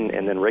legislation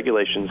and then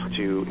regulations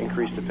to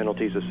increase the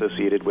penalties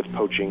associated with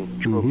poaching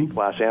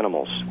trophy-class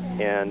animals.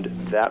 And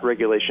that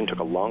regulation took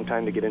a long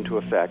time to get into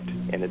effect,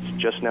 and it's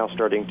just now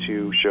starting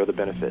to show the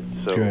benefit.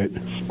 So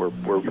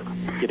we're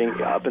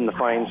getting up in the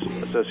fines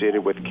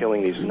associated with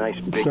killing these nice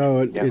big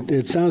animals.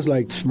 It sounds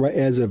like,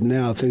 as of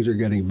now, things are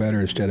getting better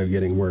instead of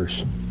getting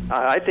worse.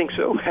 I think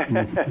so.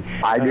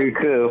 I do,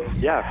 too.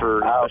 Yeah,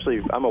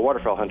 especially, I'm a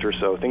waterfowl hunter,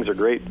 so things are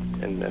great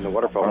in the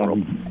waterfowl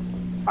world.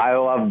 I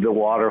love the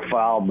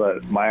waterfowl,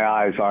 but my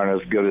eyes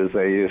aren't as good as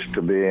they used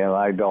to be, and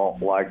I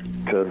don't like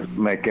to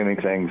make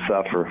anything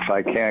suffer. If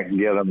I can't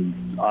get them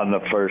on the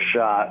first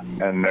shot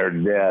and they're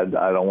dead,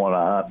 I don't want to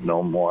hunt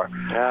no more.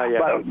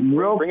 But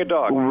bring a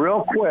dog.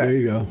 Real quick, there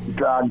you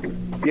go.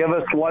 Give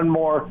us one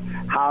more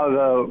how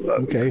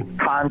to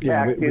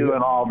contact you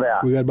and all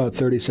that. We got about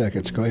 30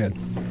 seconds. Go ahead.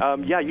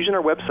 Using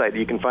our website,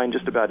 you can find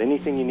just about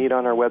anything you need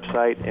on our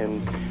website,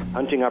 and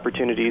hunting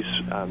opportunities,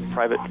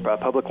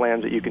 public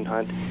lands that you can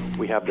hunt.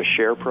 We have the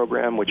SHARE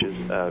program, which is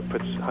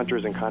puts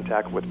hunters in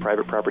contact with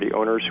private property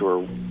owners who are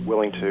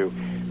willing to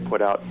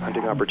put out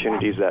hunting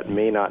opportunities that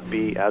may not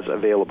be as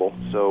available.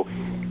 So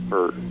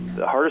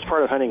the hardest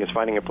part of hunting is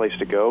finding a place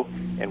to go,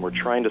 and we're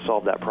trying to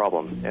solve that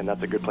problem. And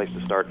that's a good place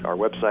to start, our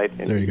website,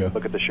 and there you go.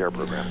 Look at the SHARE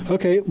program.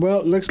 Okay, well,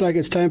 it looks like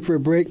it's time for a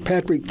break.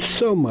 Patrick,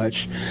 so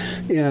much.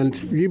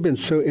 And you've been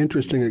so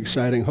interesting and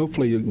exciting.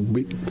 Hopefully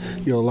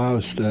you'll allow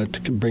us to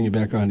bring you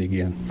back on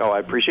again. Oh, I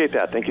appreciate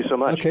that. Thank you so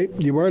much. Okay,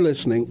 you are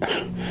listening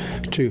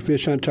to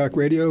Fish Hunt Talk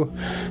Radio.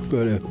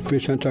 Go to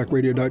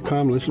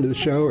fishhunttalkradio.com, listen to the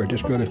show, or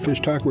just go to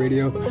Fish Talk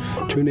Radio.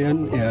 Tune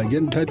in, get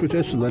in touch with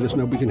us, and let us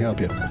know if we can help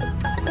you.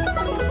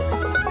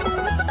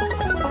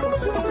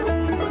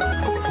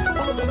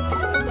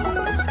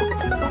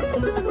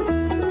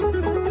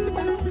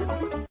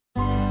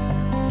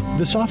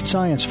 The Soft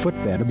Science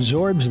footbed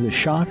absorbs the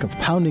shock of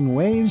pounding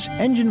waves,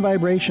 engine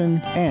vibration,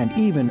 and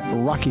even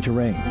rocky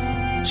terrain.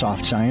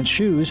 Soft Science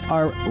shoes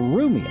are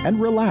roomy and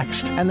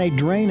relaxed, and they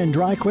drain and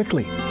dry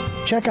quickly.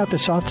 Check out the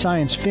Soft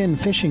Science Fin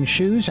fishing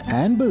shoes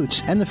and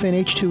boots and the Fin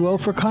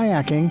H2O for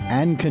kayaking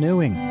and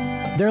canoeing.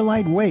 They're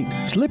lightweight,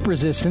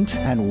 slip-resistant,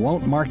 and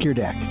won't mark your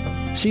deck.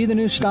 See the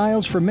new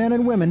styles for men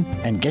and women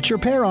and get your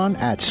pair on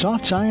at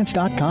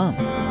softscience.com.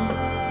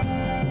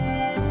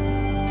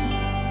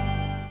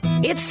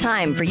 It's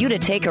time for you to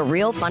take a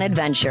real fun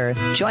adventure.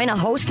 Join a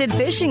hosted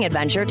fishing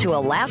adventure to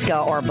Alaska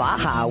or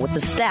Baja with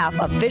the staff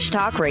of Fish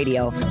Talk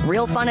Radio.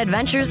 Real Fun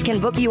Adventures can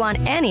book you on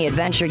any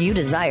adventure you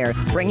desire.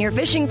 Bring your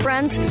fishing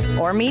friends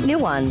or meet new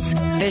ones.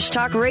 Fish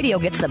Talk Radio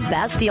gets the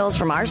best deals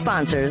from our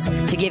sponsors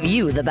to give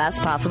you the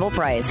best possible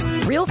price.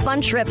 Real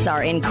Fun trips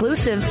are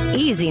inclusive,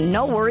 easy,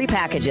 no-worry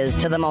packages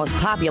to the most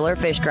popular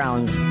fish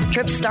grounds.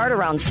 Trips start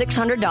around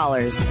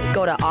 $600.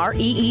 Go to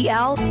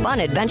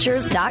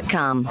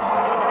REELFunadventures.com.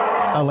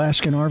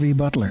 Alaskan RV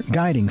Butler.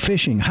 Guiding,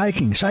 fishing,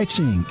 hiking,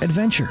 sightseeing,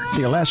 adventure.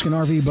 The Alaskan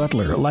RV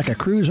Butler. Like a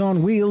cruise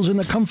on wheels in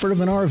the comfort of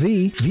an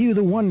RV, view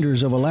the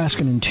wonders of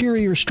Alaskan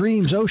interior,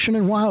 streams, ocean,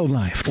 and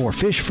wildlife. Or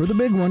fish for the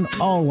big one,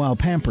 all while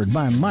pampered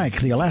by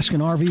Mike, the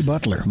Alaskan RV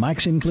Butler.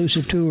 Mike's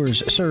inclusive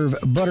tours serve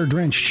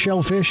butter-drenched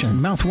shellfish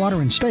and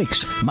mouth-watering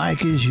steaks.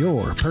 Mike is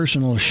your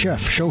personal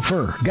chef,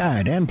 chauffeur,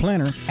 guide, and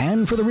planner.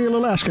 And for the real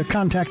Alaska,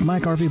 contact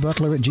Mike RV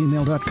Butler at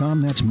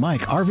gmail.com. That's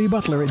Mike RV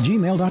Butler at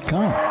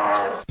gmail.com.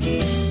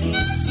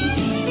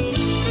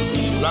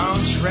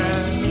 Lounge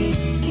ride.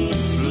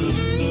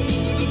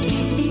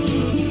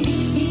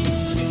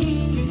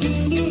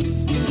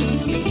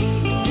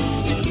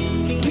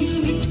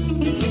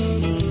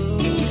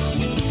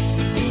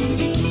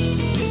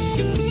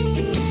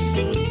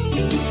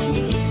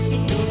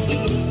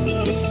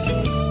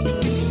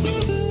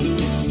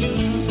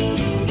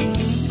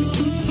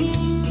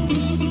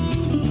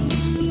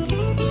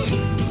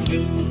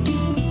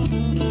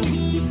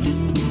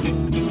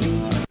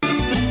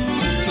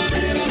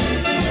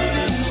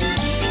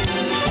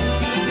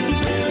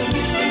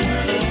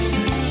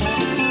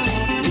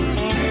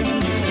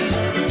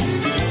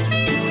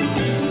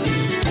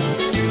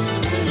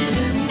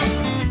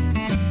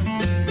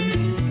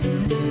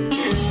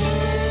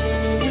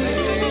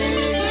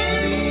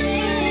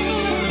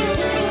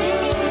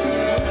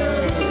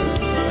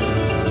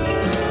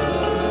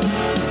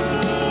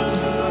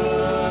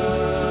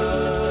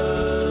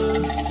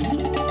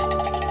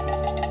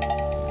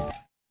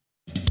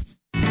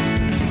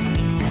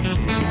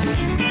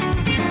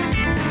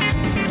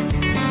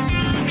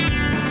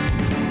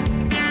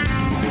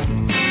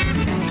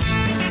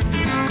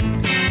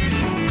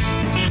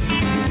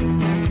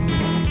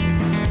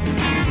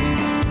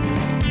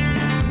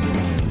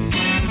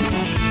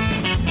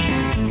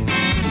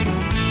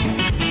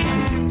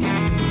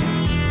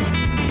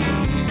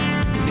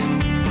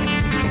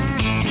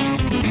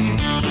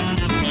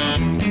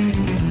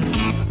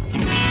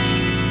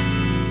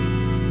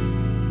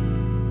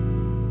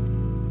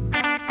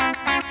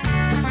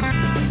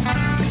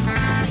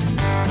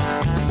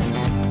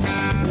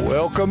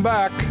 Welcome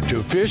back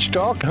to Fish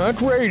Talk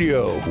Hunt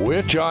Radio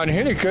with John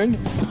Hennigan.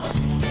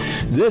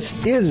 This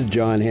is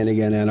John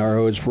Hennigan and our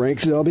host, Frank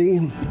Selby.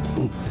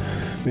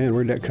 Man,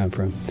 where'd that come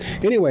from?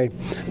 Anyway,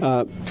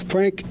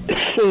 Frank,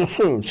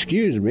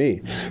 excuse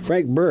me,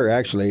 Frank Burr,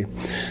 actually,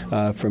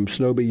 from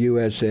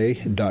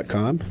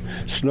SnowBeUSA.com,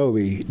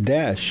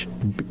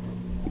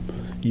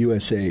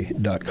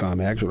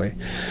 Snowbie-USA.com, actually.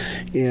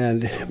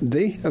 And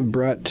they have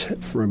brought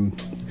from,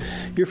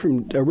 you're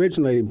from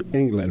originally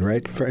England,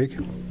 right, Frank?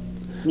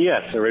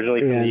 Yes, originally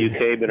from the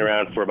UK, been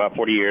around for about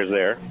 40 years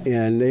there.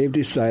 And they've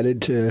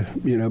decided to,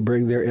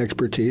 bring their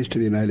expertise to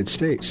the United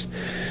States.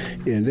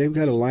 And they've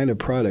got a line of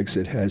products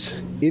that has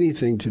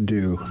anything to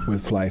do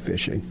with fly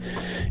fishing.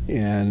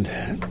 And,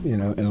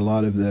 and a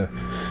lot of the,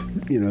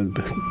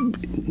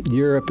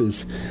 Europe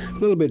is a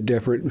little bit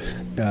different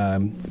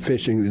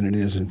fishing than it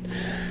is in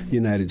the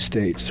United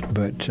States.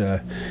 But,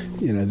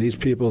 these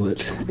people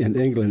that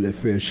in England that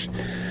fish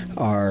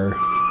are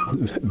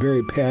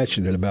very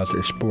passionate about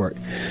their sport,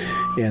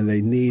 and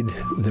they need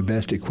the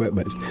best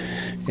equipment.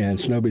 And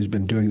Snowbie's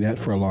been doing that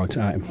for a long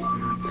time.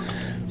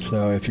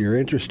 So if you're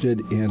interested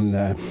in,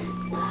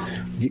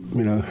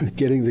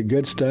 getting the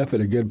good stuff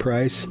at a good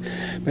price,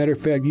 matter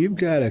of fact, you've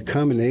got a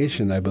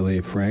combination, I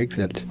believe, Frank,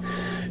 that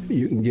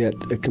you can get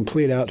a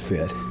complete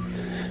outfit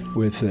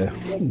with the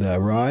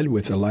rod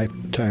with a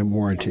lifetime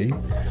warranty,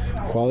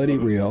 quality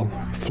reel,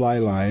 fly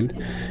line,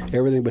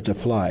 everything but the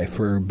fly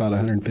for about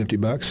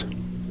 $150.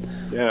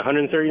 Yeah,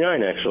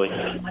 $139 actually.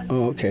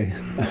 Oh, okay.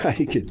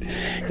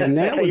 And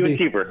that would be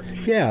cheaper.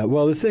 Yeah.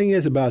 Well, the thing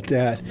is about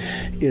that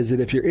is that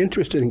if you're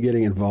interested in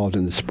getting involved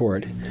in the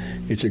sport,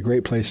 it's a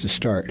great place to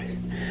start.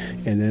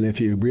 And then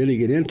if you really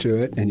get into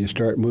it and you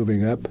start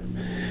moving up,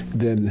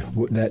 then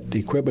that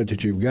equipment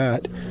that you've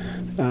got,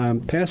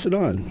 pass it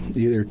on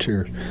either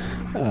to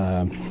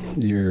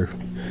your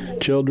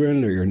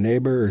children or your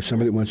neighbor or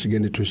somebody that wants to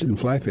get interested in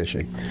fly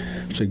fishing.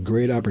 It's a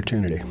great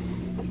opportunity.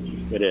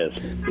 It is.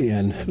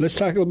 And let's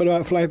talk a little bit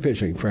about fly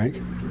fishing, Frank.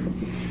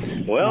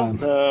 Well,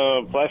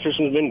 fly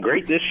fishing has been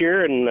great this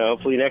year, and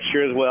hopefully next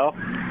year as well.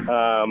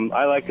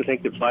 I like to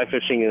think that fly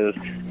fishing is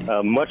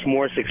a much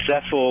more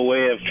successful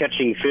way of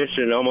catching fish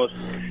in almost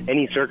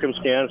any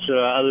circumstance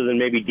other than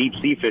maybe deep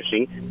sea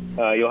fishing.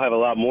 You'll have a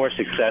lot more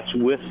success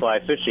with fly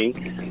fishing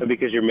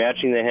because you're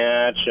matching the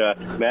hatch,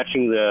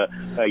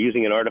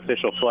 using an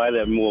artificial fly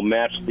that will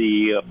match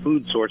the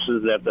food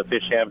sources that the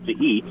fish have to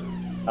eat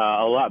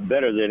a lot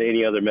better than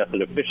any other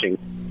method of fishing.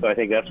 So I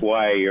think that's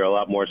why you're a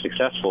lot more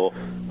successful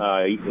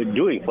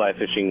doing fly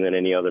fishing than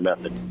any other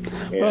method.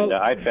 And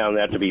I found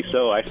that to be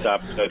so. I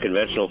stopped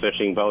conventional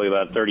fishing probably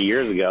about 30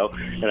 years ago,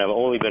 and I've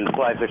only been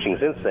fly fishing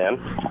since then.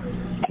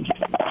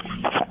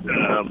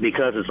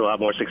 Because it's a lot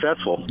more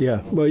successful.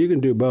 Yeah, well, you can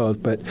do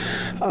both, but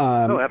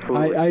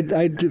absolutely.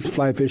 I do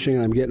fly fishing,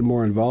 and I'm getting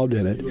more involved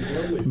in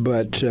it.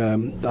 But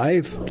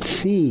I've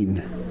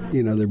seen,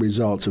 the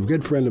results. A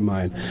good friend of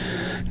mine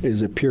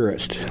is a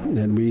purist,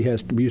 and we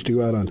used to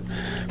go out on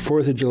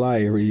 4th of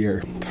July every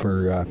year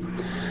for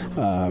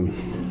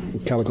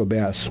calico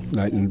bass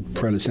night in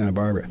front of Santa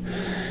Barbara.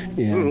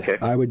 And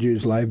I would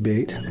use live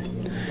bait,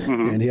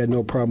 and he had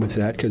no problem with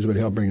that because it would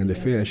help bring in the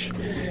fish.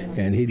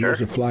 And he'd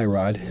use a fly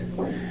rod,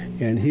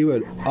 and he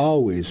would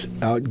always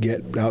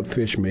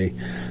outfish me,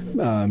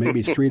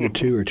 maybe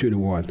 3-2 or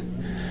 2-1.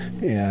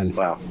 And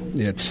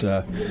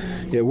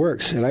it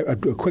works. And a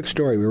quick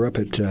story: we were up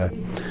at I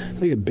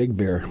think at Big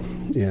Bear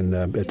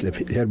at the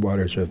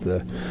headwaters of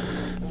the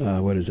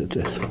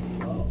the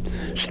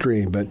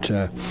stream, but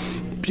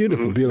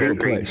beautiful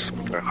place.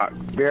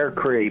 Bear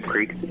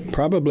Creek.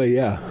 Probably,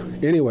 yeah.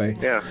 Anyway,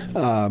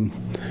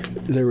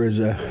 there was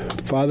a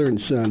father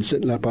and son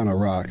sitting up on a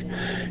rock,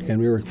 and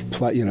we were,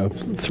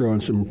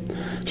 throwing some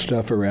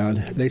stuff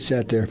around. They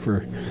sat there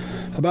for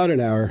about an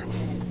hour,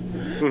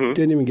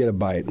 didn't even get a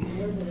bite.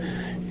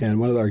 And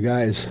one of our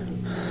guys,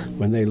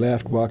 when they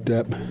left, walked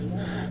up,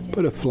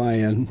 put a fly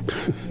in,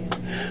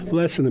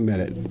 less than a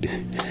minute.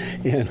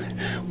 And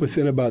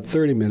within about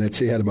 30 minutes,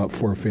 he had about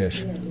 4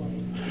 fish.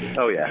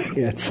 Oh, yeah.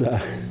 It's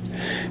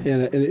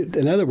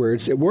in other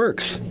words, it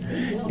works.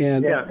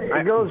 And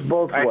it goes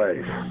both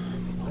ways.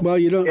 Well,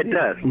 you don't. It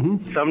does.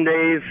 Some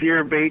days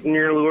your bait and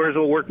your lures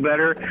will work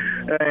better,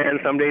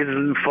 and some days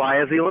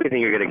fly is the only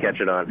thing you're going to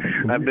catch it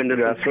on. I've been to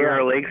the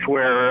Sierra Lakes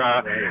where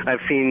I've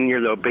seen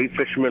the bait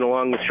fishermen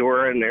along the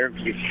shore, and they're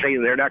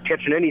saying they're not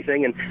catching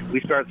anything, and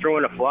we start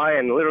throwing a fly,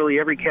 and literally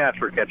every cast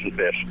we're catching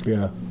fish.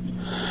 Yeah.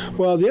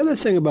 Well, the other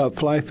thing about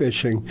fly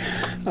fishing,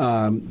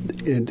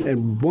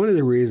 and one of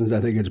the reasons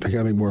I think it's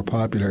becoming more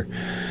popular,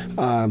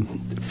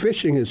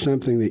 fishing is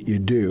something that you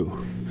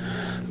do.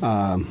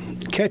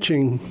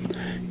 Catching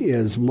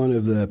is one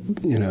of the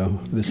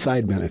the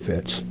side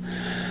benefits.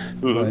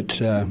 But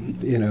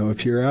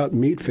if you're out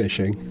meat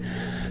fishing,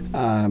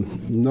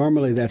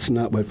 normally that's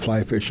not what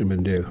fly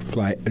fishermen do.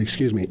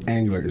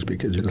 Anglers,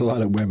 because there's a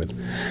lot of women.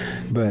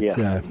 But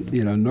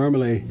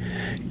normally,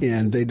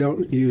 and they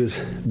don't use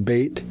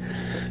bait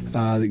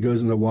that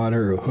goes in the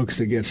water or hooks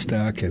that get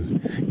stuck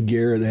and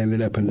gear that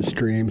ended up in the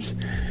streams.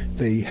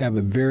 They have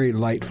a very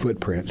light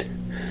footprint.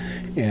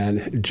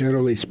 And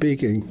generally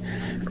speaking,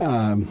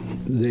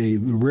 they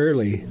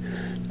rarely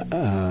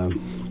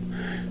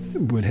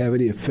would have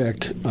any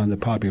effect on the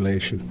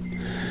population.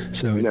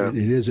 So it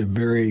is a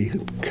very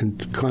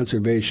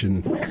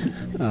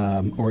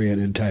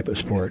conservation-oriented type of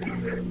sport.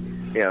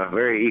 Yeah,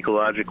 very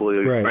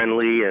ecologically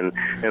friendly, and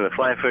the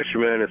fly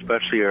fishermen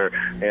especially are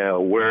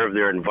aware of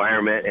their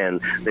environment,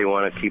 and they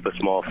want to keep a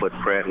small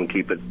footprint and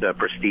keep it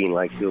pristine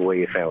like the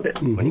way you found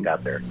it when you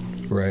got there.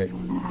 Right.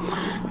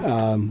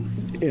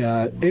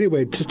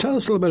 Anyway, just tell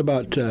us a little bit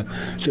about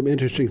some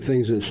interesting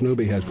things that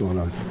Snowbee has going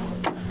on.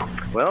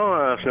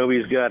 Well,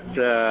 Snowbee's got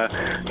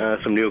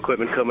some new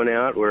equipment coming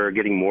out. We're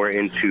getting more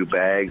into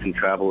bags and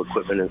travel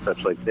equipment and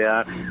such like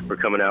that. We're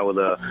coming out with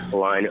a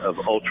line of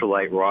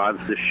ultralight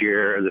rods this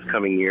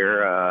coming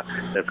year.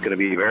 That's going to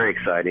be very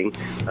exciting.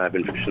 I've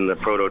been fishing the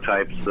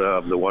prototypes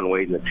of the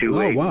 1-weight and the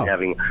 2-weight, and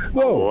having a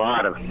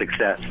lot of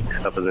success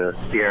up in the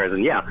Sierras.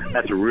 And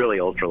that's really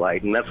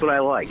ultralight, and that's what I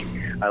like.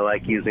 I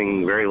like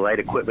using very light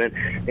equipment,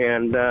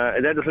 and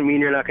that doesn't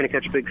mean you're not going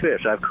to catch big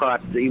fish. I've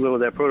caught, even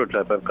with that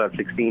prototype,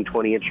 16,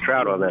 20-inch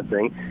trout on that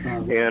thing,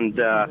 and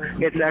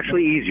it's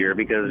actually easier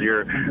because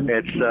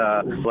it's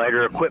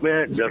lighter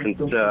equipment, doesn't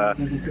scare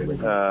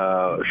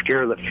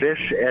the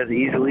fish as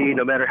easily,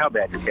 no matter how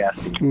bad you're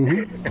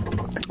casting.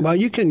 Well,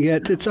 you can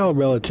it's all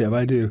relative.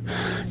 I do,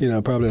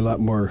 probably a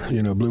lot more,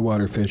 blue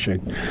water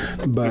fishing,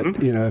 but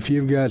if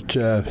you've got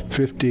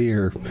 50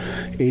 or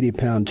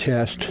 80-pound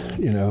test,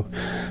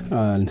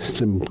 on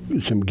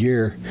some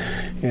gear,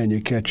 and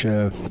you catch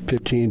a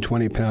 15,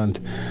 20-pound,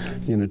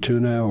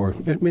 tuna,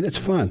 it's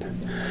fun.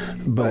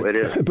 But, it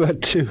is.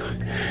 But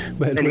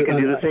and you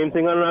can do the same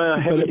thing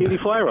on heavy-duty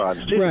fly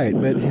rods too. Right,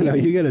 but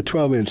you get a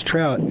 12-inch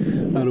trout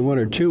on a 1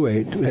 or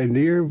 2-weight, and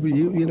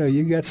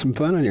you got some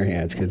fun on your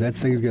hands because that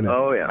thing's gonna.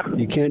 Oh yeah.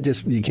 You can't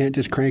just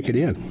crank it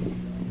in.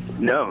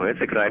 No,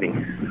 it's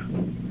exciting.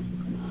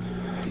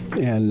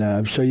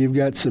 And so you've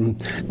got some.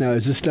 Now,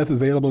 is this stuff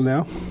available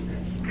now?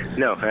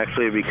 No,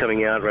 actually, it'll be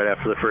coming out right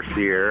after the first of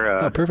the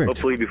year. Perfect.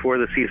 Hopefully before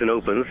the season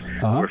opens.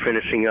 We're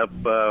finishing up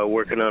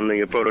working on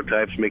the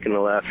prototypes, making the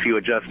last few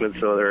adjustments,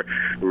 so they're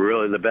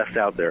really the best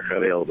out there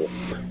available.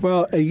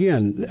 Well,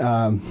 again,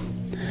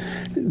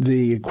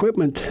 the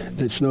equipment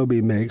that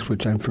Snowbee makes,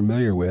 which I'm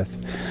familiar with,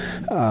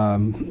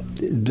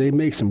 they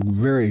make some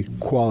very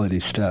quality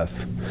stuff,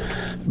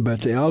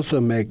 but they also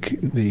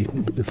make the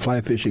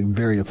fly fishing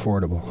very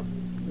affordable.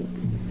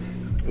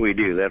 We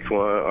do. That's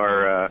one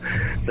our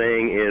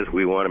thing is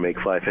we want to make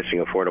fly fishing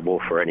affordable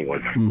for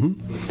anyone.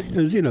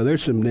 Because,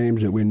 there's some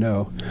names that we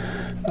know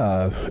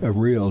of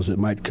reels that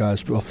might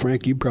cost, well,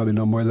 Frank, you probably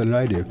know more than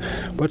I do.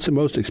 What's the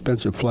most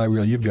expensive fly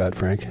reel you've got,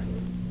 Frank?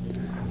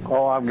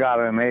 Oh, I've got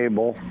an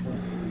Able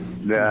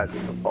that's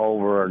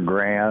over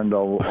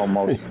 $1,000,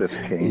 almost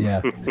 15.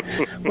 Yeah.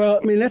 Well,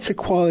 I mean, that's a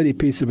quality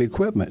piece of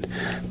equipment,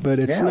 but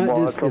it's not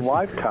just it's a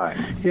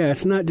lifetime. Yeah,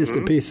 it's not just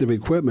a piece of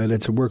equipment;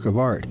 it's a work of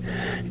art,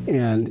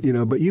 and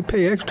but you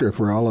pay extra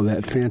for all of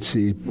that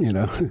fancy,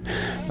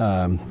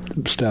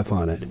 stuff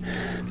on it.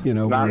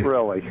 Not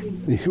really.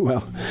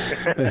 Well,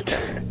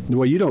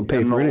 you don't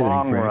pay for anything, Frank. In the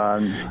long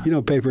run, you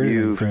don't pay for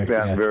anything, Frank. You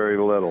spend very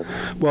little.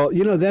 Well,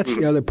 that's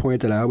the other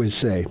point that I always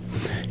say: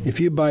 if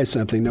you buy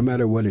something, no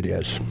matter what it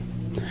is,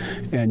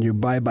 and you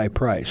buy by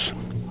price.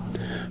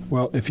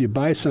 Well, if you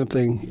buy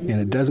something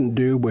and it doesn't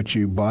do what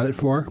you bought it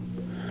for,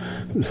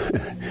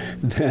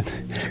 then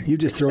you've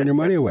just thrown your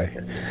money away.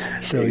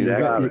 So you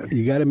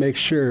got to make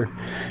sure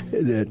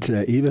that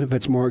even if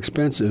it's more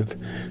expensive,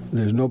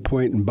 there's no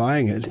point in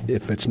buying it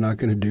if it's not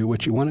going to do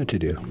what you want it to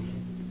do.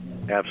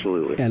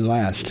 Absolutely. And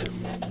last.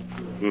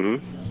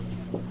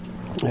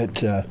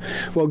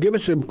 Well, give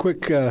us some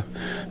quick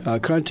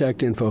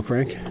contact info,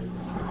 Frank.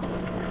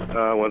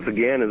 Once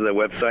again, the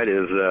website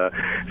is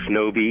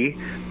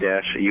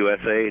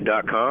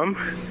snowbee-usa.com,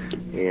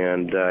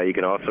 and you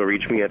can also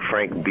reach me at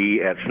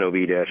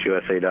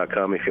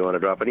frankb@snowbee-usa.com if you want to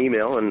drop an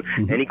email. And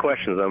any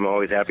questions, I'm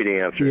always happy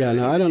to answer. Yeah,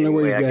 no, I don't know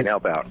where you can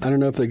help out. I don't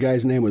know if the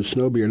guy's name was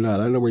Snowbee or not.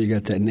 I don't know where you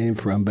got that name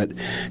from, but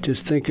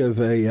just think of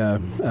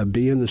a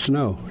bee in the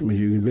snow. I mean,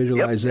 you can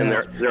visualize that.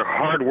 And they're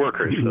hard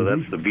workers, so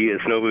that's the bee.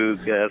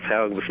 Snowbee. That's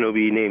how the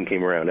Snowbee name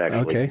came around.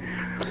 Actually. Okay.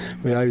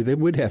 Well, they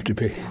would have to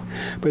be,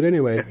 but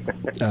anyway,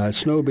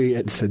 Snowbee.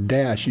 It's a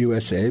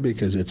 -USA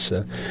because it's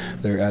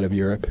they're out of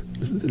Europe.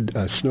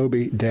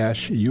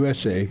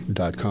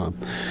 Snowbee-USA.com,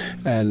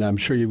 and I'm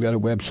sure you've got a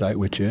website,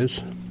 which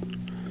is.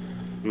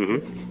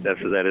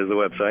 That is the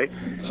website.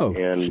 Oh,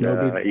 and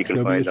you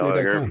can find all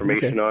your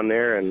information on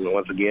there. And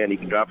once again, you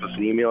can drop us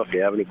an email if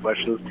you have any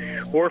questions,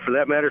 or for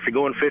that matter, if you're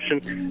going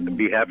fishing, I'd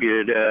be happy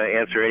to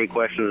answer any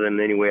questions in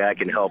any way I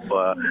can help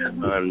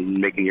on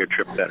making your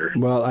trip better.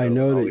 Well, I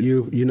know that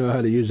you know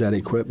how to use that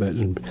equipment,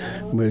 and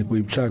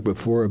we've talked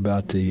before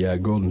about the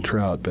golden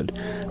trout, but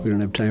we don't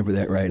have time for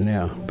that right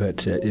now.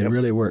 But it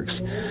really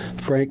works.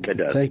 Frank,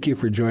 thank you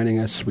for joining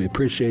us. We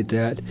appreciate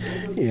that.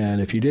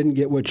 And if you didn't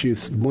get what you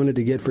wanted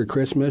to get for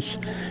Christmas,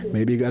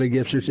 maybe you got a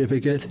gift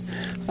certificate,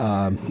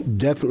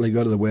 definitely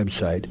go to the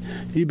website.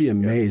 You'd be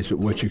amazed at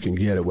what you can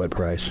get at what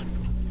price.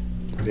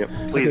 Yep,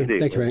 please do.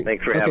 Thank you, Frank.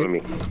 Thanks for having me.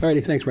 All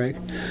righty, thanks, Frank.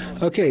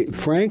 Okay,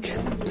 Frank,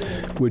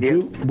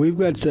 we've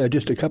got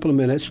just a couple of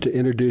minutes to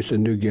introduce a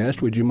new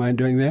guest. Would you mind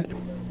doing that?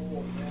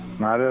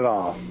 Not at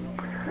all.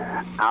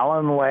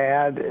 Alan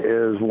Ladd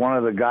is one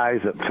of the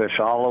guys that fish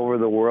all over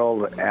the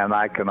world, and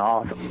I can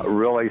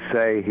really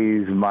say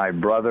he's my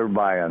brother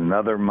by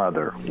another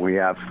mother. We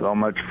have so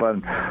much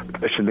fun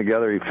fishing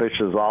together. He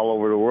fishes all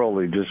over the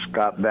world. He just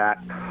got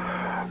back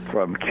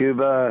from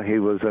Cuba. He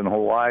was in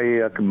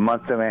Hawaii a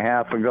month and a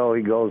half ago.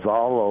 He goes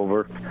all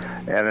over,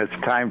 and it's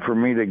time for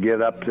me to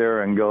get up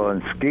there and go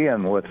and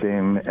skiing with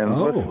him in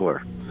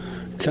Whistler.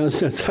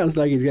 Sounds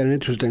like he's got an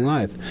interesting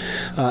life.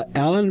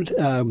 Alan,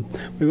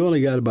 we've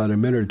only got about a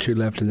minute or two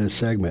left in this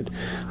segment,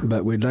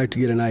 but we'd like to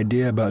get an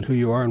idea about who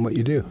you are and what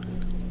you do.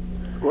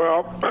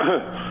 Well,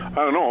 I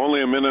don't know,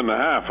 only a minute and a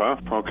half, huh?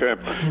 Okay.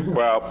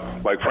 Well,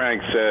 like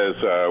Frank says,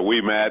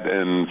 we met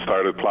and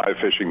started fly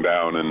fishing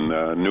down in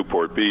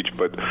Newport Beach,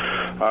 but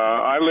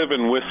I live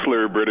in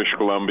Whistler, British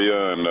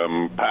Columbia, and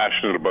I'm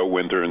passionate about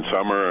winter and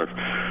summer.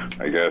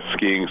 I guess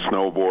skiing,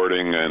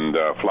 snowboarding, and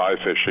fly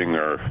fishing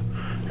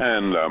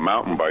and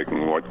mountain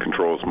biking, what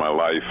controls my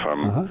life.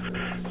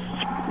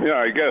 Yeah,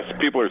 I guess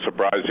people are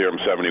surprised here. I'm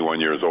 71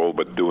 years old,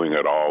 but doing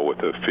it all with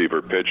a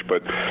fever pitch.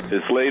 But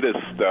this latest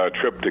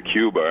trip to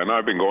Cuba, and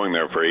I've been going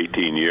there for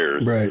 18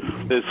 years. Right.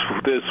 This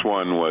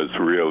one was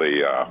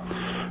really.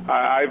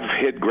 I've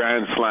hit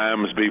Grand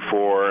Slams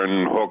before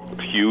and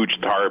hooked huge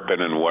tarpon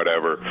and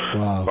whatever.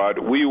 Wow. But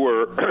we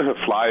were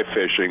fly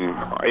fishing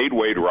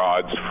 8-weight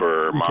rods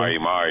for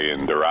Mai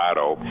in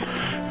Dorado,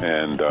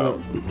 and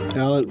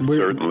Alan,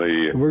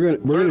 certainly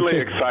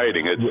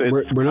exciting.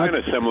 It's kind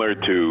of similar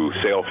to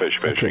sailfish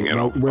fishing. Okay.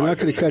 Well, we're not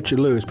going to cut you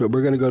loose, but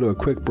we're going to go to a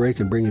quick break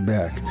and bring you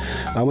back.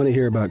 I want to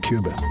hear about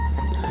Cuba.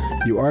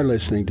 You are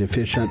listening to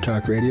Fish Hunt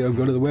Talk Radio.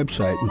 Go to the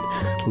website and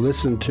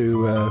listen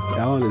to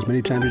Alan as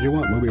many times as you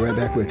want. We'll be right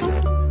back with you.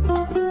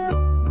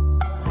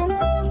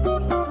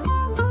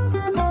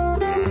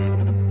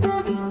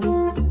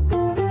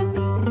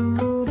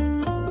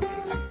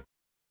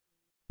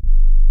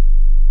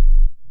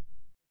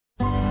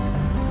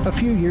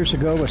 A few years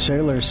ago, a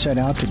sailor set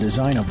out to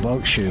design a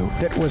boat shoe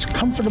that was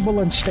comfortable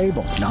and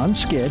stable,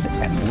 non-skid,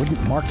 and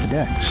wouldn't mark the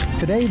decks.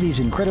 Today, these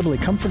incredibly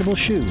comfortable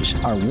shoes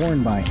are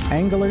worn by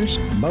anglers,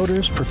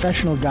 boaters,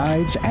 professional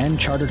guides, and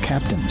charter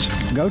captains.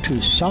 Go to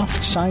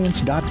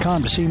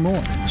softscience.com to see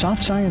more.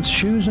 Soft Science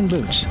shoes and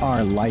boots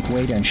are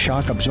lightweight and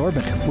shock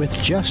absorbent with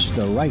just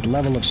the right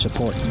level of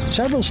support.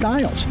 Several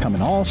styles come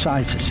in all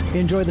sizes.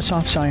 Enjoy the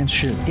Soft Science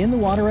shoe in the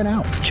water and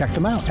out. Check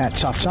them out at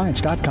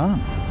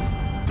softscience.com.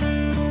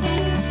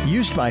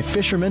 Used by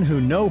fishermen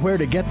who know where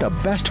to get the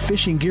best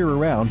fishing gear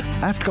around,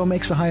 AFTCO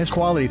makes the highest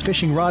quality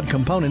fishing rod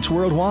components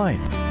worldwide.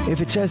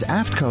 If it says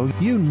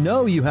AFTCO, you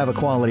know you have a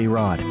quality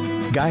rod.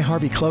 Guy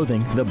Harvey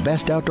Clothing, the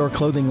best outdoor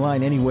clothing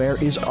line anywhere,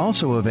 is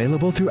also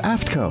available through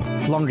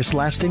AFTCO. Longest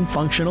lasting,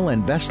 functional,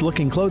 and best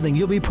looking clothing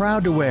you'll be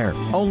proud to wear.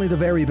 Only the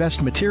very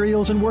best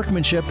materials and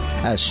workmanship.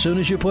 As soon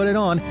as you put it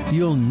on,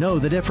 you'll know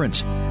the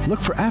difference. Look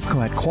for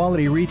AFTCO at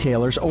quality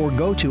retailers or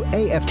go to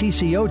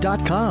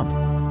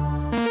aftco.com.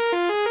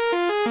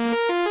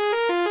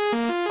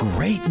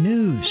 Great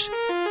news!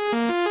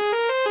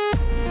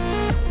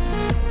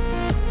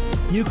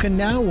 You can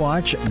now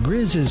watch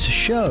Grizz's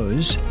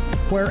shows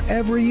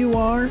wherever you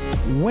are,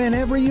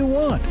 whenever you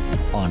want,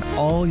 on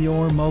all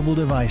your mobile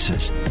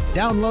devices.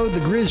 Download the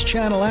Grizz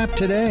Channel app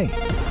today.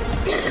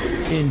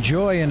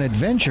 Enjoy an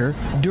adventure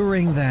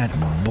during that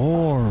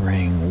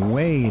boring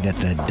wait at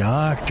the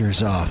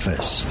doctor's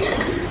office.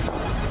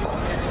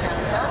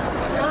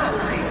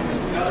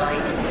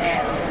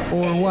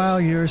 Or while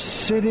you're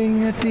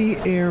sitting at the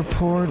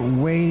airport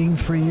waiting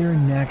for your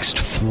next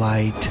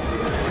flight.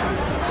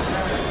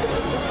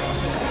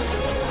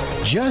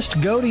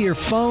 Just go to your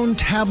phone,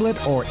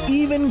 tablet, or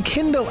even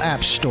Kindle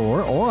App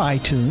Store or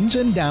iTunes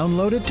and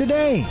download it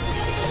today.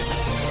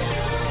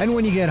 And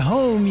when you get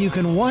home, you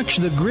can watch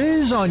the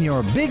Grizz on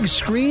your big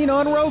screen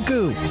on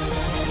Roku.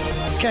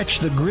 Catch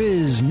the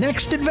Grizz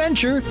next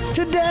adventure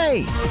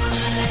today.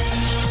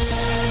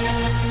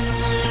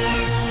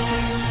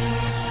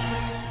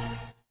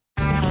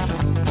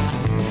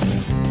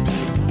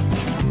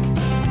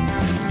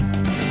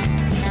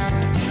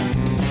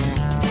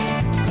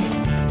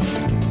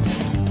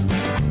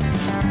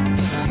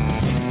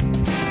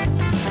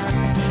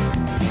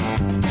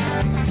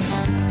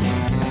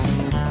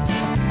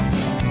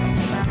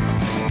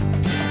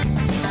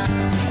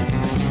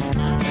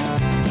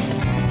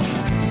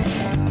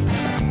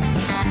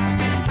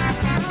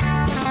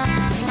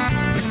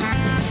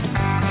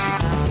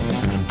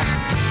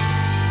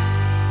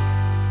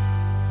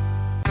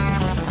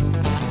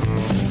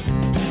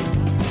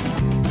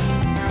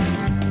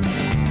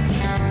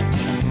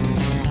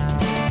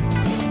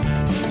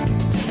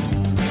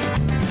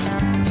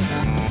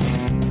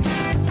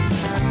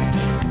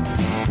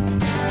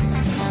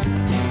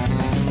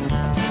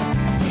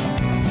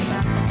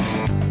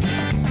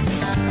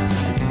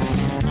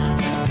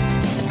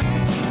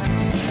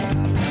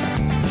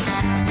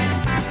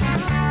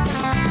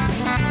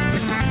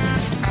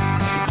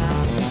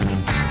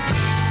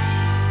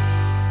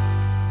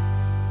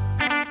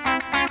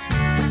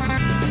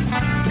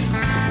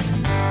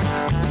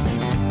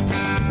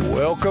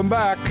 Welcome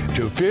back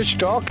to Fish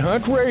Talk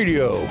Hunt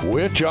Radio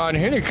with John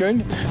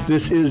Hennigan.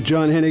 This is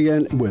John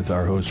Hennigan with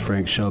our host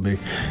Frank Shelby,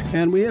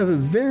 and we have a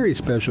very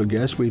special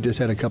guest we just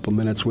had a couple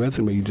minutes with,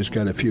 and we just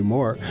got a few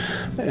more.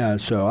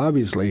 So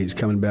obviously he's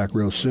coming back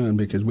real soon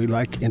because we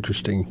like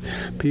interesting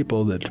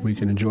people that we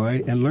can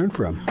enjoy and learn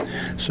from.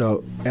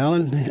 So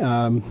Alan,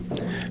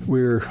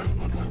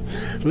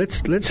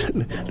 let's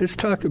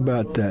talk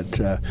about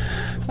that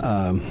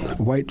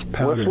white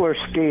powder.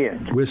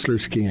 Whistler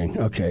skiing.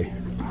 Okay.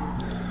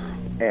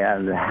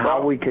 And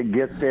how we could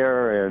get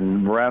there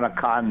and rent a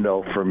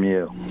condo from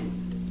you.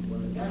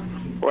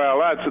 Well,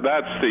 that's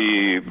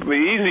the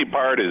easy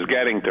part is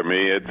getting to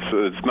me.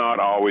 It's not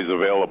always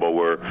available.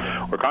 We're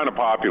kind of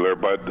popular,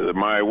 but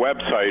my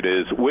website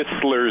is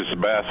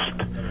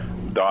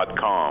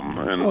whistlersbest.com.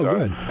 And,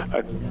 good.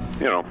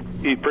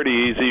 Pretty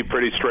easy,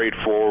 pretty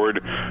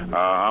straightforward.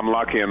 I'm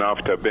lucky enough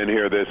to have been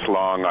here this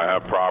long. I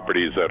have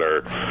properties that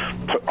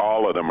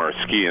all of them are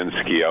ski in,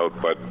 ski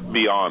out, but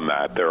beyond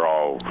that, they're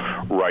all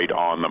right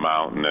on the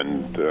mountain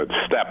and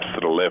steps to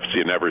the lifts.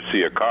 You never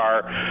see a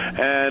car.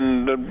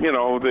 And,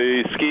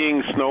 the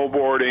skiing,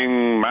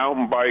 snowboarding,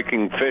 mountain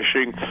biking,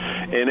 fishing.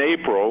 In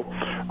April,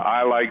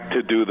 I like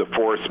to do the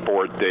 4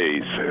 sport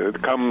days.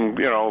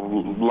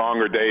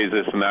 Longer days,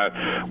 this and that.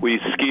 We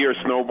ski or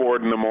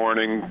snowboard in the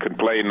morning, can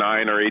play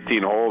 9 or 18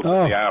 holes in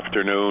the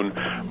afternoon,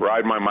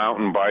 ride my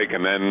mountain bike,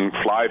 and then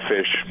fly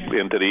fish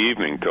into the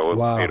evening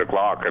till 8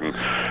 o'clock. And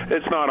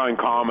it's not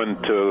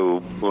uncommon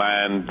to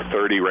land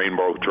 30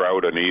 rainbow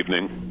trout an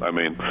evening. I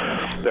mean,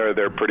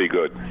 they're pretty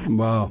good.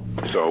 Wow.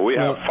 So we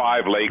have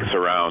 5 lakes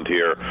around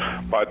here.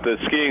 But the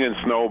skiing and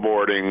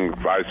snowboarding,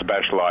 I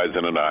specialize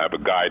in it. I have a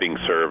guiding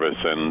service.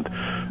 And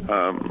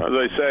as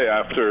I say,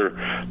 after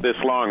this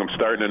long, I'm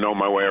starting to know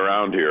my way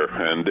around here.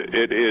 And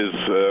it is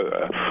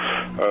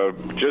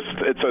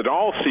it's an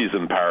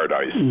all-season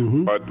paradise,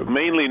 but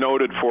mainly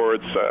noted for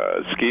its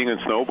skiing and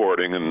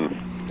snowboarding and,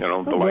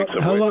 the likes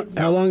of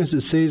How long is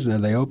the season? Are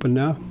they open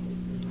now?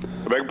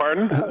 Beg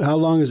pardon? How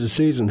long is the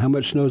season? How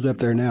much snow's up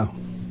there now?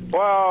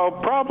 Well,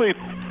 probably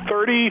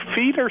 30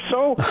 feet or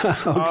so.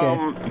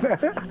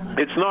 Okay.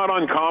 It's not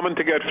uncommon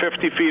to get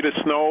 50 feet of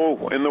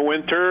snow in the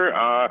winter.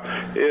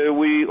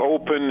 We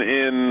open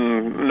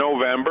in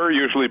November,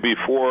 usually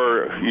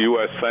before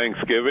U.S.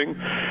 Thanksgiving,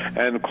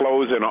 and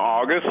close in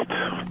August.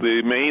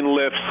 The main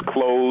lifts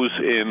close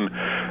in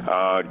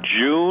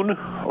June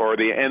or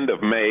the end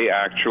of May,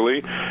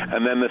 actually.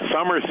 And then the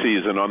summer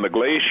season on the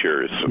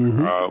glaciers,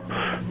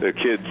 the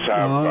kids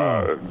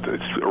have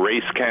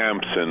race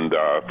camps and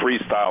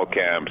freestyle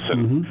camps,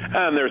 and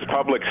there's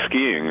public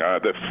skiing.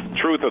 The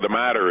truth of the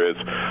matter is,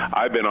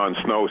 I've been on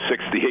snow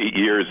 68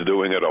 years,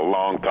 doing it a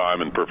long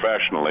time and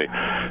professionally.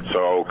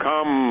 So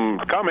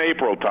come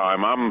April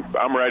time,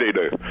 I'm ready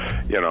to,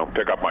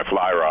 pick up my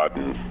fly rod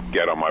and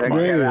get on my bike.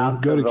 There you go.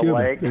 Go to Cuba.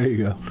 Lake. There you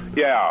go.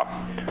 Yeah.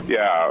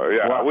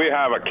 Well, we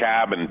have a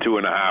cabin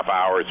 2.5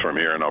 hours from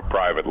here in a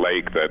private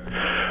lake that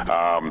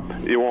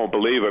you won't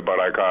believe it, but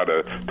I caught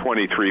a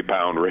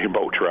 23-pound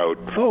rainbow trout.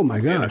 Oh my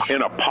gosh!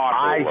 In a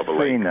pothole of a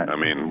lake. I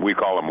mean, we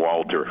call him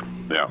Walter.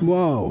 Yeah.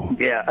 Whoa.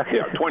 Yeah.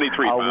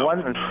 23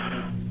 pounds.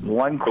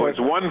 One quick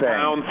It was 1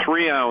 pound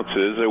 3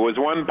 ounces. It was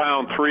 1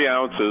 pound 3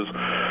 ounces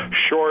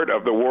short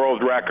of the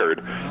world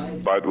record,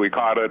 but we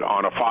caught it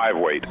on a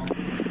 5-weight,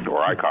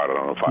 or I caught it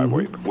on a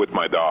 5-weight with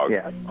my dog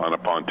on a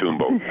pontoon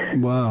boat.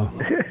 Wow.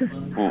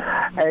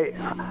 Hey,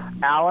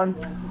 Alan,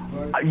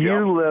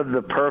 you live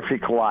the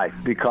perfect life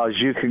because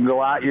you can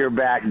go out your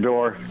back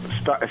door,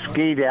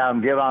 ski down,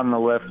 get on the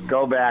lift,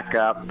 go back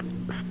up,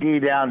 ski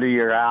down to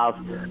your house,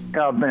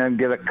 come in and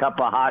get a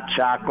cup of hot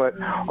chocolate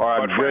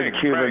or a good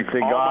Cuban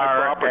cigar. All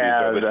my properties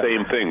are the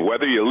same thing.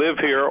 Whether you live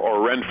here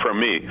or rent from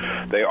me,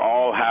 they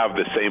all have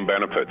the same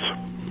benefits.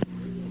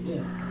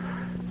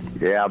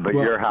 Yeah, but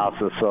your house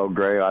is so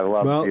great. I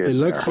love it. Well, it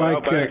looks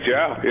like... thanks,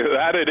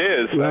 that it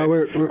is. Well,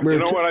 we're you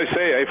know what I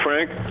say,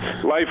 Frank?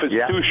 Life is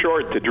too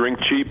short to drink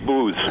cheap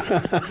booze.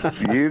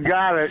 You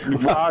got it.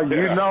 Well,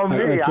 you know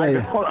me. I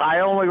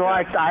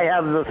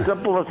have the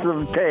simplest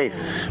of taste.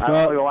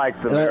 I only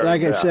like the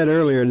like I said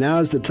earlier,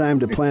 now's the time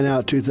to plan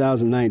out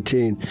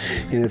 2019,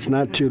 and it's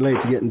not too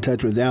late to get in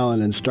touch with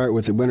Alan and start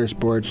with the winter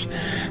sports.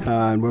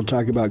 And we'll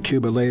talk about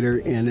Cuba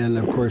later, and then,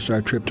 of course,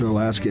 our trip to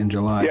Alaska in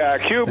July. Yeah,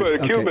 Cuba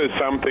is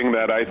something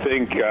that I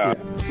think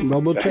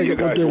well, we'll do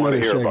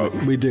another segment.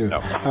 About. We do. No.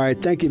 All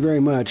right, thank you very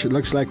much. It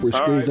looks like we're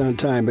squeezed on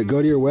time, but go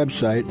to your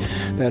website.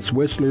 That's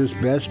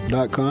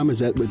whistlersbest.com. Is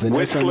that with the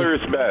Whistler's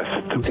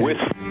Best. Okay.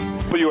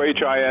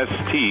 WHISTLERS.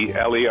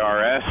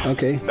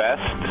 Okay.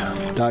 Best.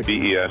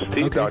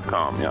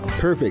 BEST.com. Yeah.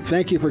 Perfect.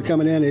 Thank you for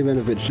coming in, even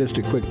if it's just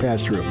a quick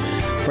pass-through.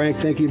 Frank,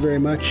 thank you very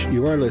much.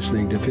 You are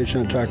listening to Fish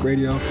on Talk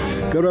Radio.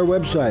 Go to our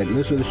website and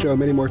listen to the show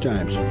many more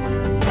times.